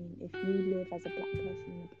 Do you know what I mean? If you live as a Black person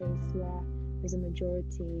in a place where there's a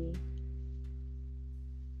majority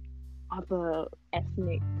other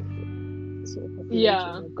ethnic sort of population,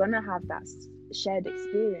 you're gonna have that shared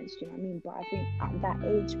experience. Do you know what I mean? But I think at that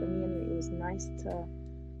age, for me anyway, it was nice to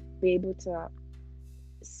be able to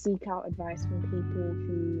seek out advice from people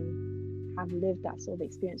who have lived that sort of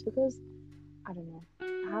experience, because I don't know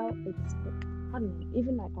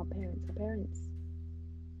even like our parents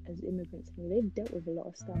as immigrants, they've dealt with a lot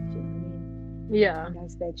of stuff. Do you know what I mean? Yeah. And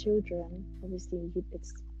as their children, obviously, you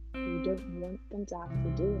don't want them to have to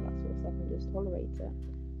deal with that sort of stuff and just tolerate it.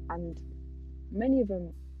 And many of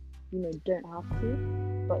them, don't have to.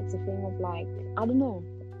 But it's a thing of like, I don't know.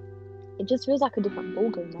 It just feels like a different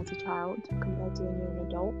ballgame as a child compared to when you're an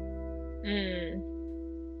adult.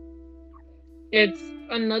 It's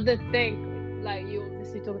another thing. Like you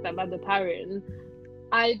obviously talked about the parent.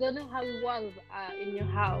 I don't know how it was in your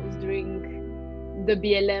house during the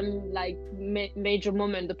BLM like major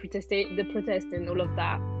moment, the protest and all of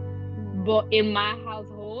that. But in my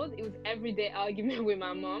household, it was everyday argument with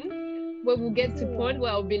my mom, where we'll get to a point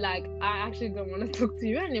where I'll be like, I actually don't want to talk to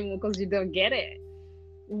you anymore because you don't get it.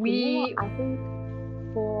 I think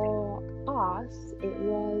for us, it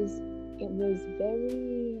was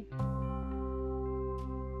very,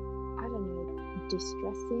 I don't know,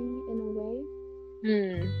 distressing in a way.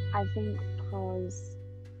 I think because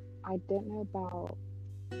I don't know about,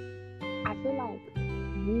 I feel like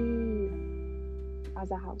we as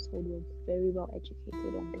a household were very well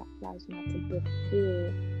educated on Black Lives Matter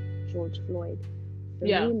before George Floyd. For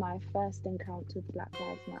me, my first encounter with Black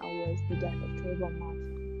Lives Matter was the death of Trayvon Martin.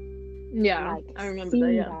 Yeah, like, I remember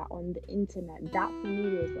seeing that. that on the internet, that for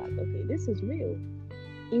me was like, okay, this is real.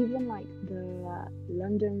 Even like the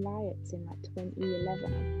London riots in like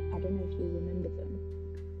 2011, I don't know if you remember them.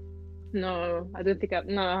 No, I don't think I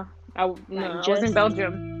was in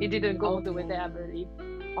Belgium. It didn't go all the way there, I believe.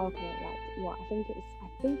 Okay, I think it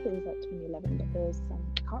was like 2011, but there was I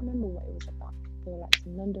can't remember what it was about. There were like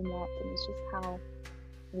some London riots, and it's just how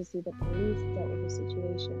obviously the police dealt with the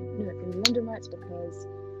situation. No, it was London riots because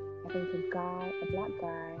I think a black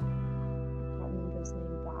guy, I can't remember his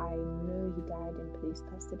name, but I know he died in police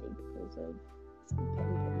custody because of some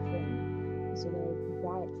petty thing. So there were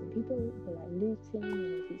riots and people were like looting and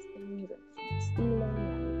all these things and stealing,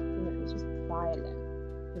 and it was just violent.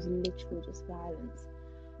 It was literally just violence.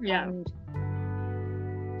 Yeah. And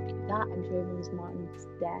that and Trayvon Martin's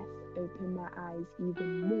death opened my eyes even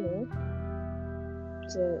more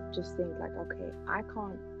to just think like, okay, I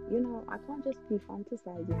can't just be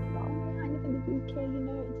fantasizing about, oh yeah, I live in the UK,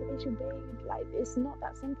 interracial babe. Like, it's not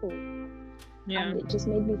that simple. Yeah. And it just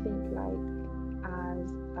made me think, like,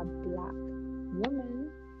 as a Black woman,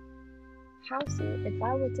 if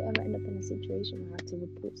I were to ever end up in a situation where I had to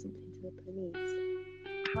report something to the police,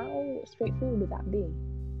 how straightforward would that be?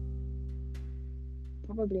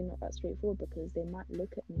 Probably not that straightforward, because they might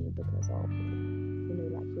look at me because of,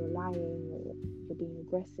 like, you're lying, or you're being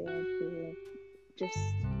aggressive, or just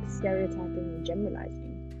stereotyping and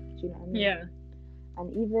generalizing. Do you know what I mean? Yeah.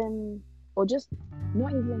 And even, or just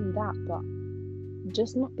not even that, but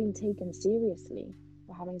just not being taken seriously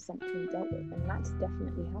or having something dealt with, and that's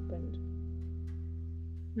definitely happened.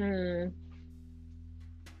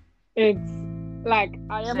 It's like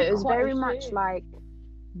I am. So it was quite very much ashamed. like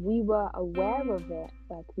we were aware of it,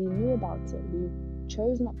 like we knew about it. We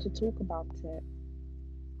chose not to talk about it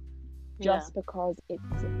just because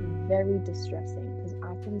it's very distressing. Because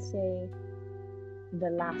I can say the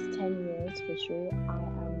last 10 years for sure, I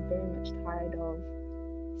am very much tired of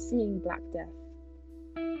seeing Black Death.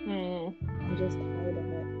 I'm just tired of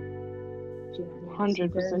it. Do you know what I mean?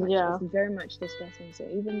 100%, yeah. It's very much distressing. So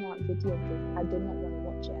even that video, I did not want to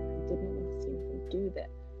watch it, and I did not want to see anything to do with it,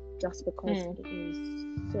 just because it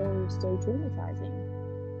was so traumatizing.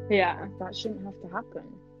 Yeah. That shouldn't have to happen.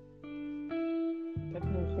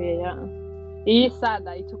 Definitely, yeah. It is sad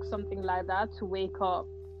that it took something like that to wake up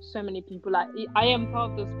so many people. Like I am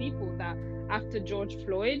part of those people that after George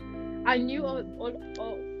Floyd, I knew of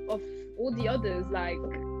all the others. Like,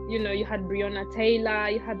 you know, you had Breonna Taylor,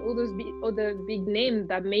 you had all those other big names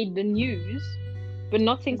that made the news, but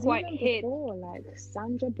nothing quite hit. Before, like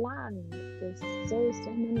Sandra Bland, there's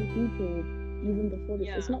so many people even before this.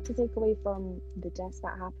 It's not to take away from the deaths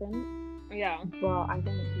that happened. Yeah. But I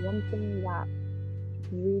think one thing that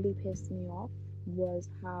really pissed me off was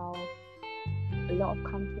how a lot of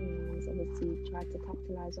companies obviously tried to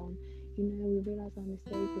capitalize on, you know, we realized our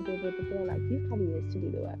mistake, blah, blah, blah, blah. Like, you've had years to do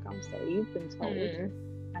the work. I'm sorry, you've been told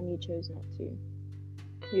and you chose not to.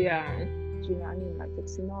 Yeah. Do you know what I mean? Like,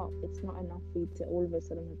 it's not enough for you to all of a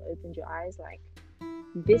sudden have opened your eyes. Like,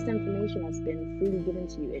 this information has been freely given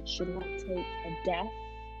to you. It should not take a death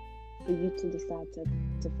for you to decide to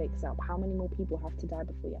fix up. How many more people have to die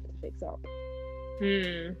before you have to fix up?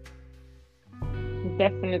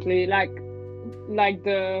 Definitely. Like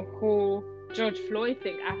the whole George Floyd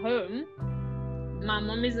thing at home, my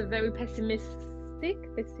mom is a very pessimistic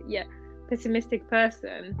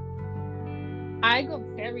person. I got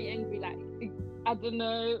very angry. Like, I don't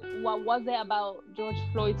know what was it about George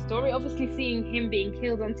Floyd's story. Obviously, seeing him being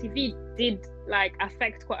killed on TV did like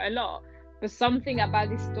affect quite a lot, but something about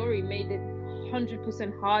this story made it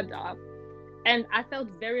 100% harder, and I felt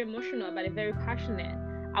very emotional about it, very passionate.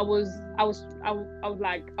 I was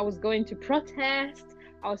going to protest.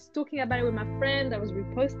 I was talking about it with my friends. I was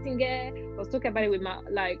reposting it. I was talking about it with my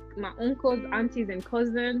uncles, aunties, and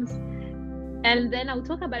cousins. And then I would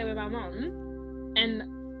talk about it with my mom, and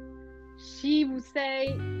she would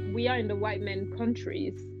say, "We are in the white man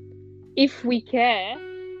countries. If we care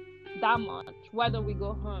that much, why don't we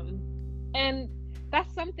go home?" And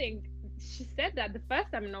that's something she said that the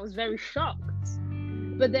first time, and I was very shocked.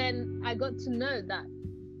 But then I got to know that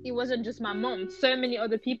it wasn't just my mom. So many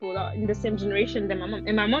other people are in the same generation than my mom.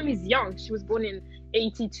 And my mom is young. She was born in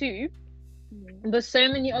 82. But so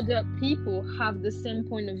many other people have the same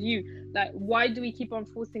point of view. Like, why do we keep on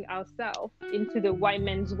forcing ourselves into the white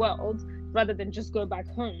man's world rather than just go back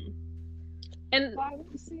home? And I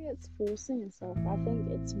wouldn't say it's forcing itself. I think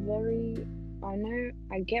it's very...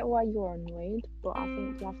 I get why you're annoyed, but I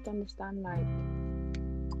think you have to understand, like,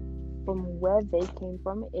 from where they came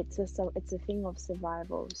from, it's a thing of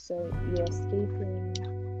survival. So you're escaping.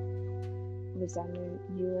 Because I know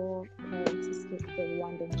your parents escaped the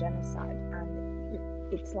Rwandan genocide,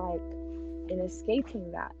 and it's like in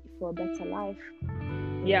escaping that for a better life.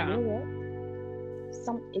 Yeah. You know what?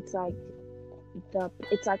 It's like the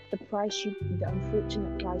unfortunate price you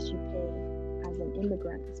pay as an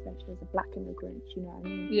immigrant, especially as a black immigrant. You know what I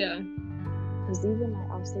mean? Yeah. Because even like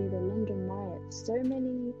I'll say the London riot, so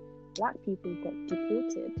many black people got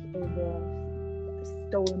deported over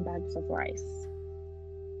stolen bags of rice.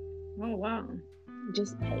 Oh wow.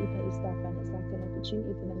 Just petty stuff, and it's like an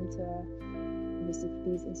opportunity for them to visit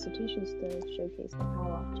these institutions to showcase the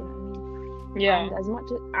power. Do you know what I mean? Yeah. And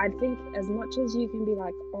as much as you can be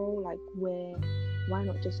like, oh, like why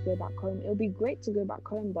not just go back home? It'll be great to go back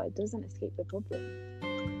home, but it doesn't escape the problem.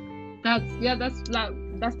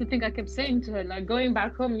 That's the thing I kept saying to her. Like, going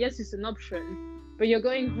back home, yes, it's an option, but you're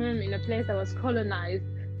going home in a place that was colonized,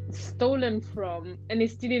 stolen from, and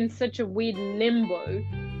is still in such a weird limbo.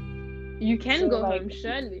 You can go home,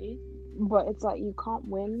 surely. But it's like you can't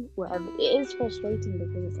win wherever. It is frustrating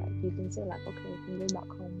because it's like you can say like, okay, you can go back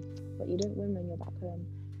home, but you don't win when you're back home,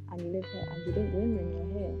 and you live here, and you don't win when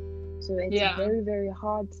you're here. So it's very, very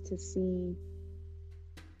hard to see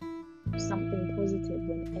something positive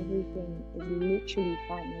when everything is literally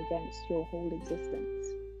fighting against your whole existence.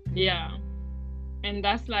 Yeah. And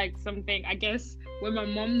that's like something, I guess, when my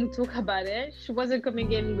mom would talk about it, she wasn't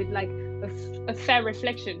coming in with like a fair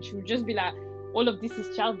reflection. She would just be like, all of this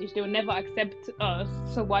is childish. They will never accept us.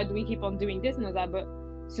 So why do we keep on doing this? And I was like, but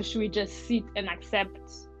so should we just sit and accept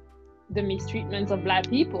the mistreatments of black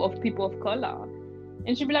people, of people of color?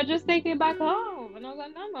 And she'd be like, just take it back home. And I was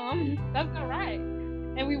like, no, mom, that's not right.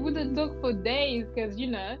 And we wouldn't talk for days because, you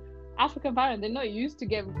know, African parents, they're not used to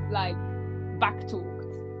get like back talked.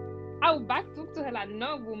 I would back talk to her like,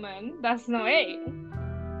 no, woman, that's not it.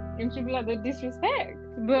 And she'd be like, the disrespect.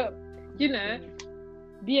 But, you know,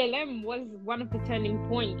 BLM was one of the turning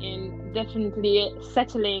point in definitely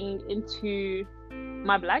settling into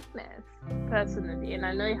my blackness personally. And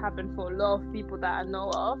I know it happened for a lot of people that I know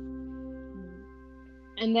of.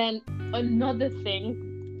 And then another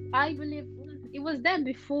thing, I believe it was then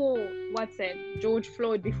before George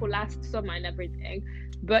Floyd, before last summer and everything,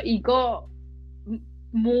 but it got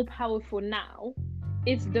more powerful now.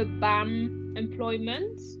 It's the BAM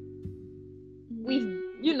employment.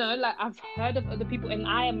 You know, like I've heard of other people, and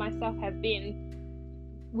I myself have been,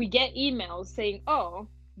 we get emails saying, oh,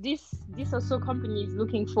 this also company is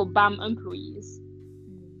looking for BAM employees.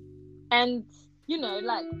 And, you know,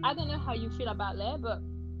 like, I don't know how you feel about that, but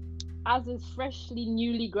as a freshly,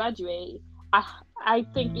 newly graduate, I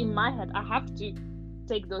think in my head, I have to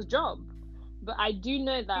take those jobs. But I do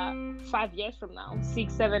know that 5 years from now,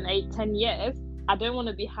 6, 7, 8, 10 years, I don't want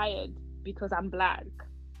to be hired because I'm black.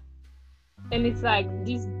 And it's like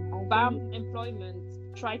this BAM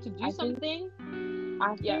employment try to do something.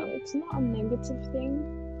 I think it's not a negative thing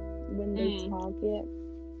when they target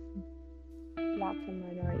black and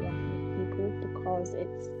minority ethnic people, because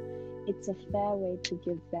it's a fair way to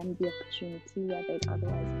give them the opportunity where they'd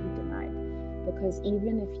otherwise be denied. Because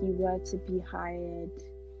even if you were to be hired,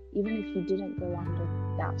 even if you didn't go under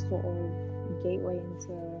that sort of gateway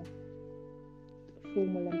into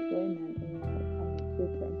formal employment or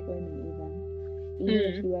corporate employment, even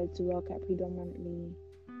if you were to work at predominantly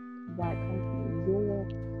white companies, you're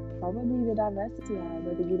probably the diversity hire,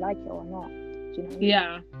 whether you like it or not. Do you know what I mean?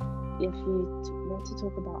 Yeah. If you want to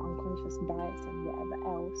talk about unconscious bias and whatever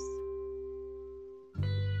else,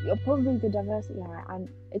 you're probably the diversity hire. And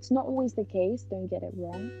it's not always the case, don't get it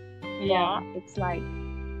wrong. Yeah. But it's like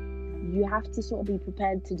you have to sort of be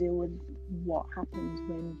prepared to deal with what happens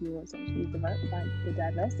when you're essentially the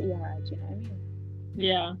diversity hire. Do you know what I mean?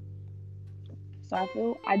 Yeah. So I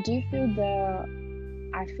feel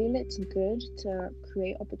it's good to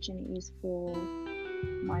create opportunities for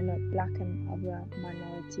black and other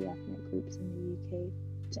minority ethnic groups in the UK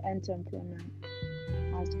to enter employment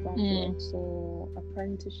as graduates or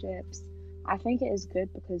apprenticeships. I think it is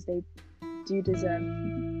good because they do deserve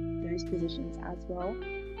those positions as well.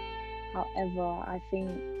 However, I think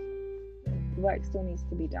work still needs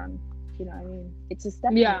to be done. You know what I mean? It's a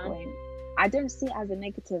stepping point. I don't see it as a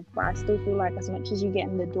negative, but I still feel like as much as you get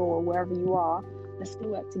in the door, wherever you are, there's still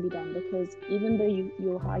work to be done, because even though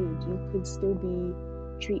you're hired, you could still be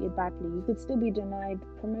treated badly. You could still be denied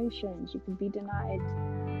promotions. You could be denied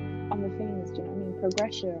other things. Do you know what I mean?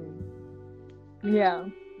 Progression. Yeah.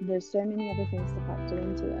 There's so many other things to factor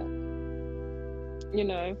into it. You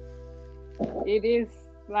know, it is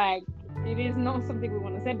not something we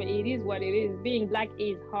want to say, but it is what it is. Being black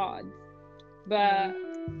is hard. But,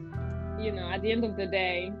 you know, at the end of the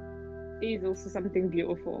day, it is also something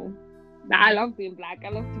beautiful. I love being black. I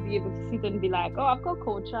love to be able to sit and be like, oh, I've got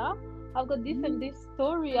culture. I've got this and this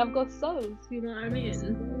story. I've got souls. You know what I mean?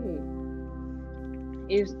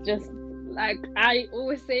 It's just like, I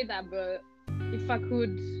always say that, but if I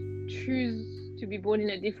could choose to be born in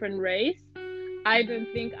a different race, I don't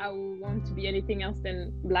think I would want to be anything else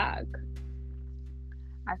than black.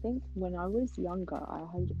 I think when I was younger,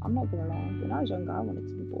 I'm not gonna lie, when I was younger, I wanted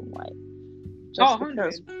to be born white. Just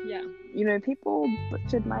because, you know, people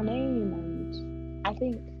butchered my name, and I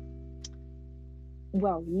think,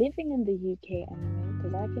 well, living in the UK anyway,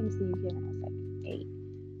 because I came to the UK when I was like 8,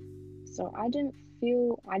 so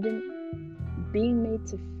being made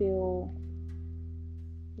to feel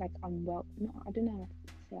like unwelcome, no, I don't know how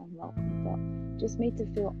to say unwelcome, but just made to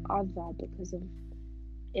feel other because of,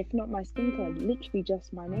 if not my skin color, literally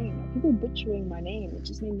just my name. Like, people butchering my name, it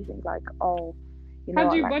just made me think like, oh, you know, how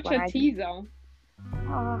do you like butcher Tiza?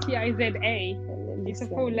 T-I-Z-A. It's a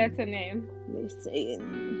 4-letter name. Listen.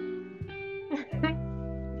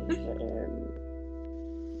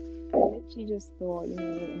 I literally just thought, you know,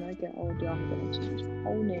 when I get older, I'm gonna change my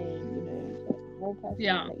whole name, you know, my whole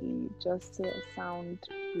personality, just to sound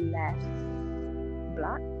less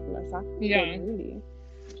black, less African, really,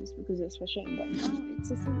 just because it's frustrating. But no,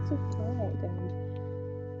 it's a sense of pride,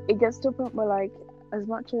 and it gets to a point where, like, as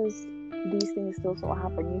much as these things still sort of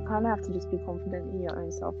happen, you kind of have to just be confident in your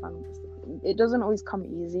own self, and it doesn't always come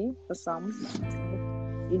easy for some.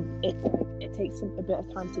 It's like it takes a bit of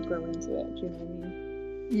time to grow into it. Do you know what I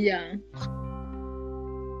mean? Yeah.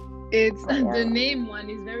 It's But yeah. the name one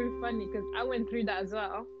is very funny because I went through that as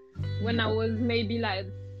well. When I was maybe like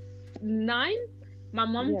 9, my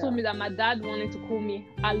mom told me that my dad wanted to call me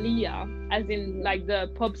Aliyah, as in like the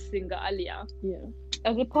pop singer Aliyah. Yeah.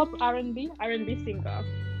 As a pop R&B singer.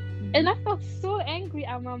 And I felt so angry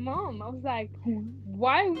at my mom. I was like,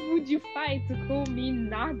 why would you fight to call me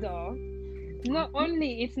Nada? Not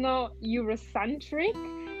only it's not Eurocentric,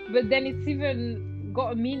 but then it's even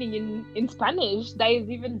got a meaning in Spanish that is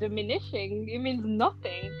even diminishing. It means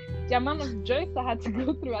nothing. The amount of jokes I had to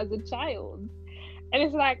go through as a child. And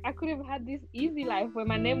it's like, I could have had this easy life where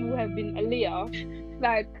my name would have been Aliyah.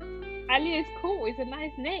 Like, Aliyah is cool. It's a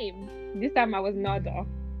nice name. This time I was Nada.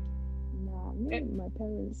 Nah, my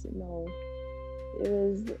parents, no. It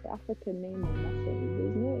was the African name or nothing.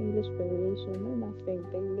 There's no English variation, no nothing.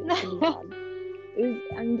 They literally had.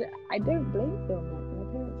 And I don't blame them. Like, my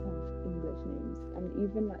parents have English names. And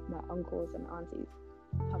even like my uncles and aunties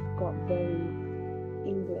have got very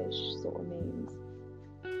English sort of names.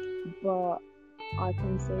 But I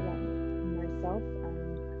can say like myself,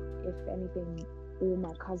 and if anything, all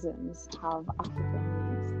my cousins have African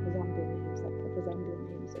names, Zambian names, like proper Zambian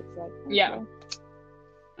names. It's like, okay, Yeah.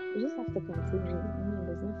 you just have to continue. I mean,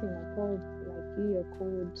 there's nothing like you're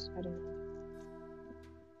called, I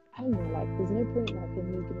don't know, like there's no point like in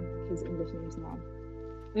me giving my kids English names now.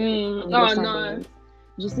 Oh no. Names.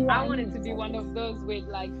 You see what I I wanted mean? to be one of those with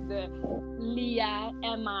like the Leah,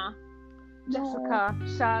 Emma, Jessica,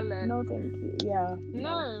 Charlotte. No, thank you. Yeah.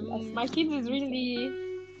 No, my kids is really,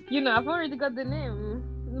 I've already got the name.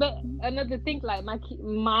 But another thing, like my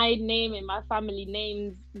name and my family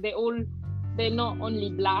names, they're not only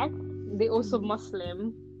black, they're also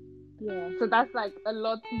Muslim. Yeah. So that's like a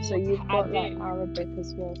lot more. So you've got add like in. Arabic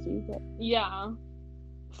as well. So you've got. Yeah.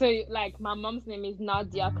 So like my mom's name is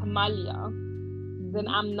Nadia Kamalia. Then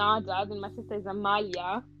I'm Nada. Then my sister is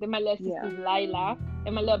Amalia. Then my little sister is Laila.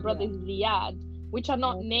 And my little brother is Riyadh. Which are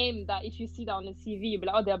not names that if you see that on the CV, you'll be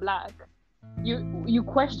like, oh, they're black. You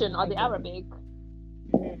question, are they Arabic?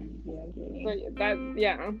 So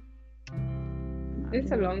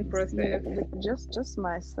it's a long process. Just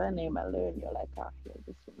my surname alone, you're like,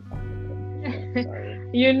 this one's African. Sorry.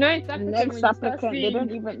 It's African. Next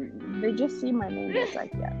African, they just see my name. It's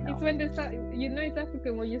like, no. It's when they start, it's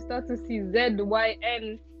African when you start to see Z, Y,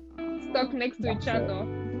 N stuck next to each other.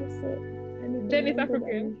 That's it. Then it's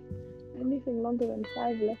African. Anything longer than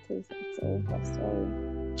 5 letters, it's over. Sorry.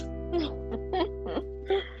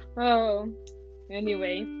 Oh,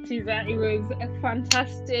 anyway, Tiza, it was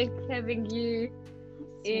fantastic having you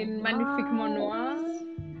in Magnifique Monoir.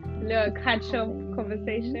 Little catch-up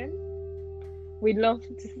conversation. We'd love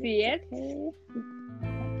to see it.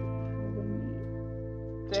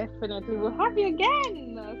 Definitely, we'll have you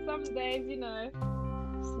again some days.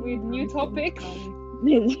 With new topics.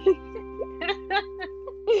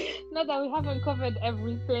 Not that we haven't covered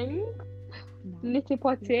everything. Nitty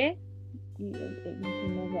potty. It can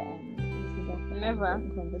never end. This is a Never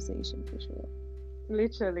conversation for sure.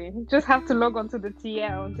 Literally, just have to log on to the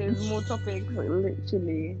TL and there's more topics.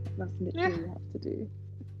 Literally, that's literally what you have to do.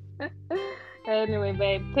 Anyway,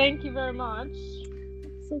 babe, thank you very much.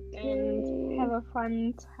 It's okay. And have a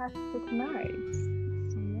fantastic night.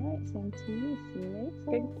 Alright, same to you. See you later.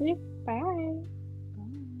 Thank you. Bye.